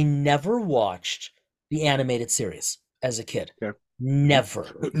never watched the animated series as a kid. Yeah.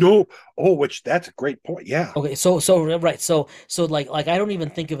 Never. No. Oh, which that's a great point. Yeah. Okay, so right, so like I don't even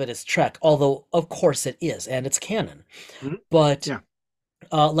think of it as Trek, although of course it is, and it's canon. Mhm. But Yeah.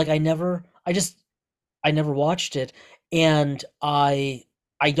 like I never watched it, and I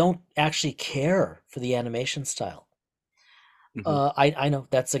don't actually care for the animation style. Mhm. I know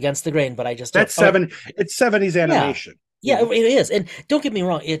that's against the grain, but I just don't. That's Okay, seven. It's 70s yeah, animation. You yeah, know. it is. And don't get me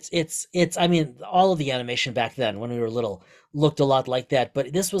wrong, it's. I mean, all of the animation back then when we were little looked a lot like that,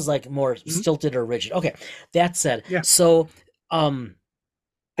 but this was like more Mhm. stilted or rigid. Okay, that said, Yeah. so um,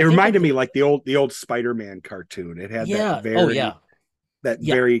 I It think at reminded the me like the old Spider-Man cartoon. It had that yeah, oh very yeah, that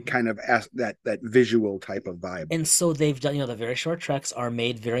yeah. very kind of that visual type of vibe. And so they've done, the very short treks are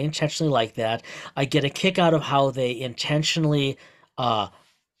made very intentionally like that. I get a kick out of how they intentionally uh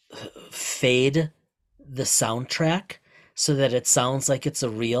fade the soundtrack so that it sounds like it's a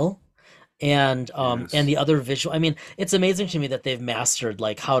reel. And Yes. the other visual, I mean, it's amazing to me that they've mastered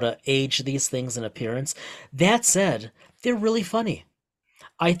like how to age these things in appearance. That said, they're really funny.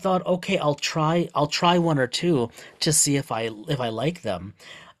 I thought, okay, I'll try one or two to see if I like them.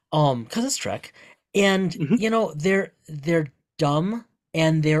 Because it's Trek. And Hmm. they're dumb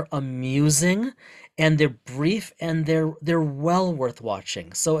and they're amusing and they're brief and they're well worth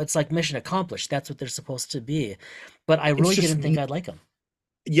watching. So it's like mission accomplished. That's what they're supposed to be. But I It's really just didn't think I'd like them.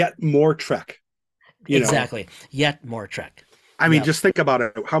 yet more Trek. You know, Exactly. Yet more Trek. I mean, Yep. just think about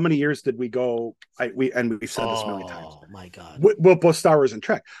it. How many years did we go? We've said this a million times. Oh my God. Well, both Star Wars and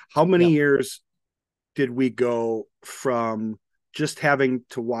Trek. How many Yep. years did we go from just having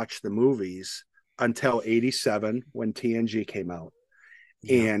to watch the movies until 87 when TNG came out?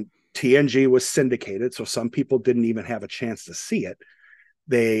 Yeah. And TNG was syndicated, so some people didn't even have a chance to see it.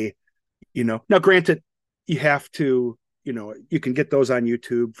 They, now granted, you have to, you can get those on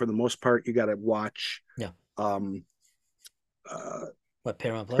YouTube. For the most part, you got to watch Yeah. um uh What,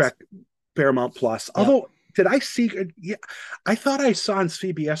 Paramount Plus? Trek Paramount Plus. Yep. Although, did I see? Yeah, I thought I saw on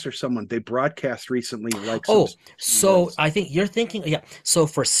CBS or someone they broadcast recently like Oh, some so reels. I think you're thinking, yeah. So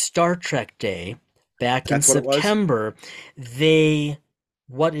for Star Trek Day back in That's what it was. September, they,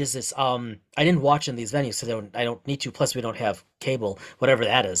 what is this? I didn't watch in these venues, so I don't need to. Plus, we don't have cable, whatever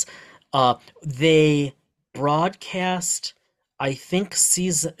that is. They broadcast, I think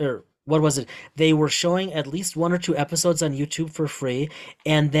season or what was it? They were showing at least one or two episodes on YouTube for free,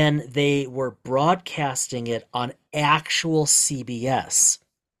 and then they were broadcasting it on actual CBS.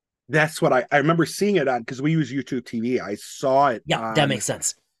 That's what I remember seeing it on because we use YouTube TV. I saw it Yeah, that on makes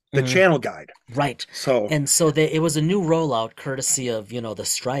sense. the Mhm. channel guide. Right. So And so it was a new rollout courtesy of, the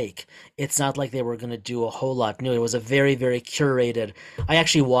strike. It's not like they were going to do a whole lot new. It was a very, very curated. I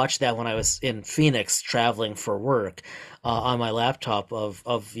actually watched that when I was in Phoenix traveling for work on my laptop of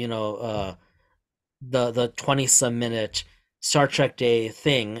the 20 some minute Star Trek Day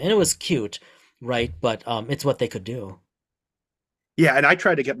thing. And it was cute, right? But it's what they could do. yeah, and I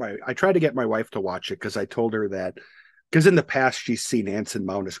tried to get my wife to watch it because I told her that because in the past she's seen Anson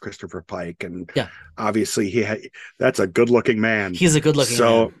Mount as Christopher Pike, and Yeah. obviously that's a good looking man. He's a good looking man.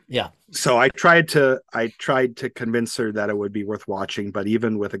 So Yeah. so I tried to convince her that it would be worth watching, but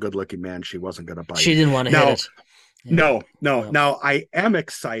even with a good looking man, she wasn't going to She bite. didn't want to hit Now, it. Yeah. no, no. Yeah. Now I am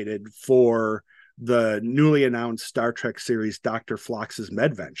excited for the newly announced Star Trek series, Dr. Phlox's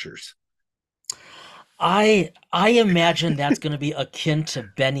Medventures. I imagine that's going to be akin to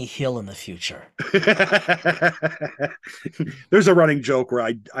Benny Hill in the future. There's a running joke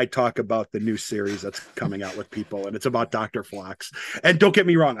where I talk about the new series that's coming out with people, and it's about Dr. Phlox. And don't get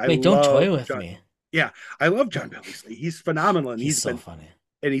me wrong, I Wait, don't love toy with John. me. Yeah, I love John Billingsley. He's phenomenal, and He's so funny.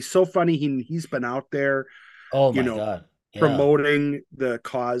 he's so funny. He's been out there, Oh you my know, God. Yeah. promoting the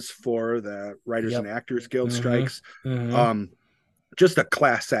cause for the Writers and Yep. Actors Guild Mm-hmm. strikes. Mm-hmm. Um, just a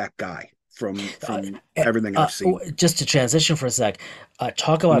class act guy from everything I've seen. Just to transition for a sec,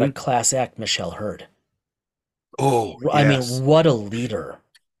 talk about a Mhm. class act, Michelle Hurd. Oh I mean, yes. what a leader.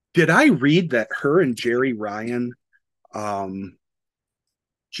 Did I read that her and Jerry Ryan um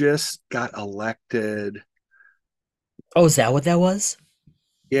just got elected? Oh, is that what that was?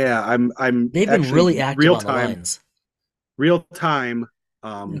 Yeah, I'm They've been actually really active on the lines. real time.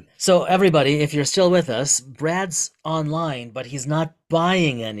 So everybody, if you're still with us, Brad's online, but he's not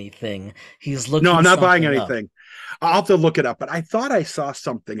buying anything. He's No, looking I'm not buying something up. anything. I'll have to look it up, but I thought I saw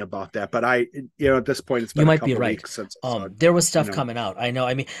something about that. But at this point, it's You been a might be couple right. weeks since I saw it. There was You stuff know, coming out. I know.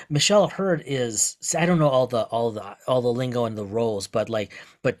 I mean, Michelle Hurd is. I don't know all the lingo and the roles, but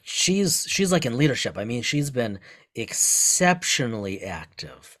she's like in leadership. I mean, she's been exceptionally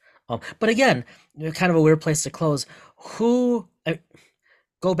active. But again, kind of a weird place to close. Who?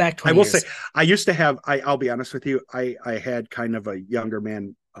 Go back I 20 will say, years. I used to have. I'll be honest with you. I had kind of a younger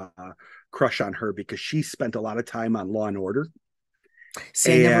man crush on her because she spent a lot of time on Law and Order,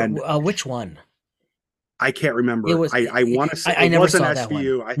 See, I never. and Which one? I can't It remember. was. I want to say I it never wasn't saw that one.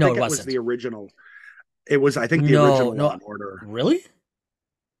 SVU. I No, think it it was wasn't. the original. It was, I think, the No, original Law no. and Order. Really?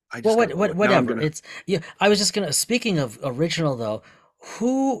 I Well, just got to look. Now I'm whatever. gonna. It's yeah. I was just gonna. Speaking of original, though,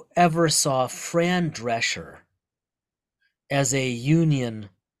 who ever saw Fran Drescher as a union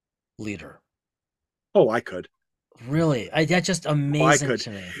leader? Oh, I could. Really, that's just Oh, I amazing could. to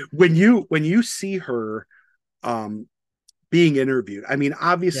me. When you see her um being interviewed, I mean, Yeah,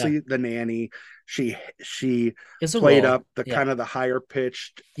 obviously the nanny, she it's a played role. up the Yeah. kind of the higher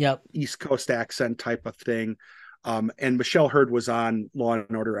pitched Yep. East Coast accent type of thing. And Michelle Hurd was on Law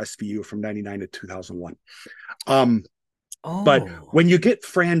and Order SVU from '99 to 2001. Um, but Oh, when you get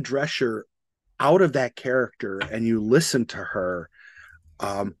Fran Drescher out of that character and you listen to her,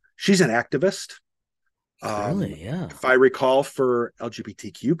 she's an activist. Um, clearly, yeah. if I recall, for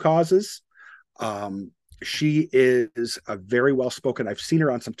LGBTQ causes. Um, she is a very well spoken. I've seen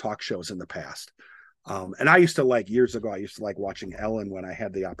her on some talk shows in the past. And I used to like years ago, I used to like watching Ellen when I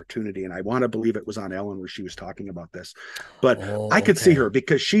had the opportunity. And I want to believe it was on Ellen where she was talking about this. But I Oh, could see okay. her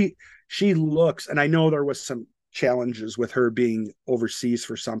because she looks, and I know there was some challenges with her being overseas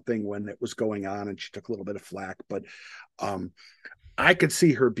for something when it was going on and she took a little bit of flack, but um I could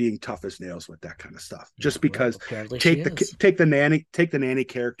see her being tough as nails with that kind of stuff. Yeah, Just well, because apparently she is. take the nanny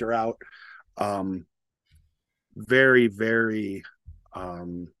character out. Um, very, very,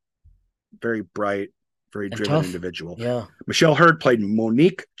 um, very bright, very And driven tough. individual. Yeah. Michelle Hurd played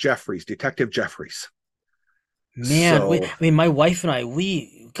Monique Jeffries, Detective Jeffries. Man, So I mean, my wife and I,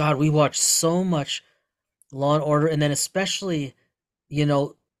 God, we watched so much Law and Order, and then you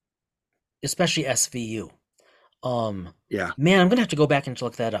know, especially SVU. Um, yeah, man, I'm gonna have to go back and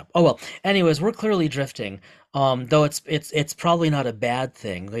look that up. Oh well. Anyways, we're clearly drifting. Though it's probably not a bad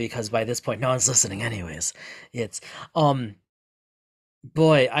thing because by this point no one's listening anyways. It's um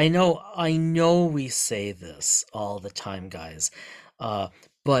boy, I know we say this all the time, guys. Uh,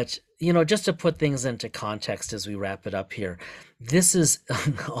 but just to put things into context as we wrap it up here, this is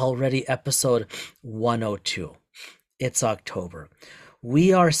already episode 102. It's October.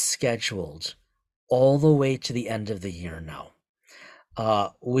 We are scheduled all the way to the end of the year now.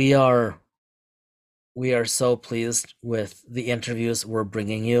 We are so pleased with the interviews we're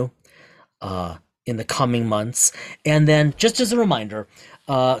bringing you uh, in the coming months. And then, just as a reminder,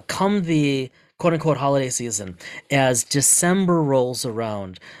 come the quote unquote holiday season, as December rolls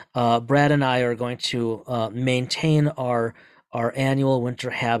around, Brad and I are going to maintain our annual winter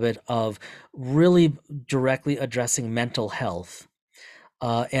habit of really directly addressing mental health.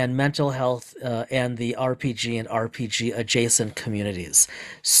 And mental health and the RPG and RPG adjacent communities.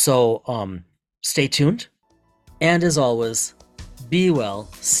 So stay tuned. And as always, be well,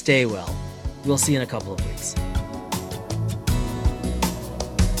 stay well. We'll see you in a couple of weeks.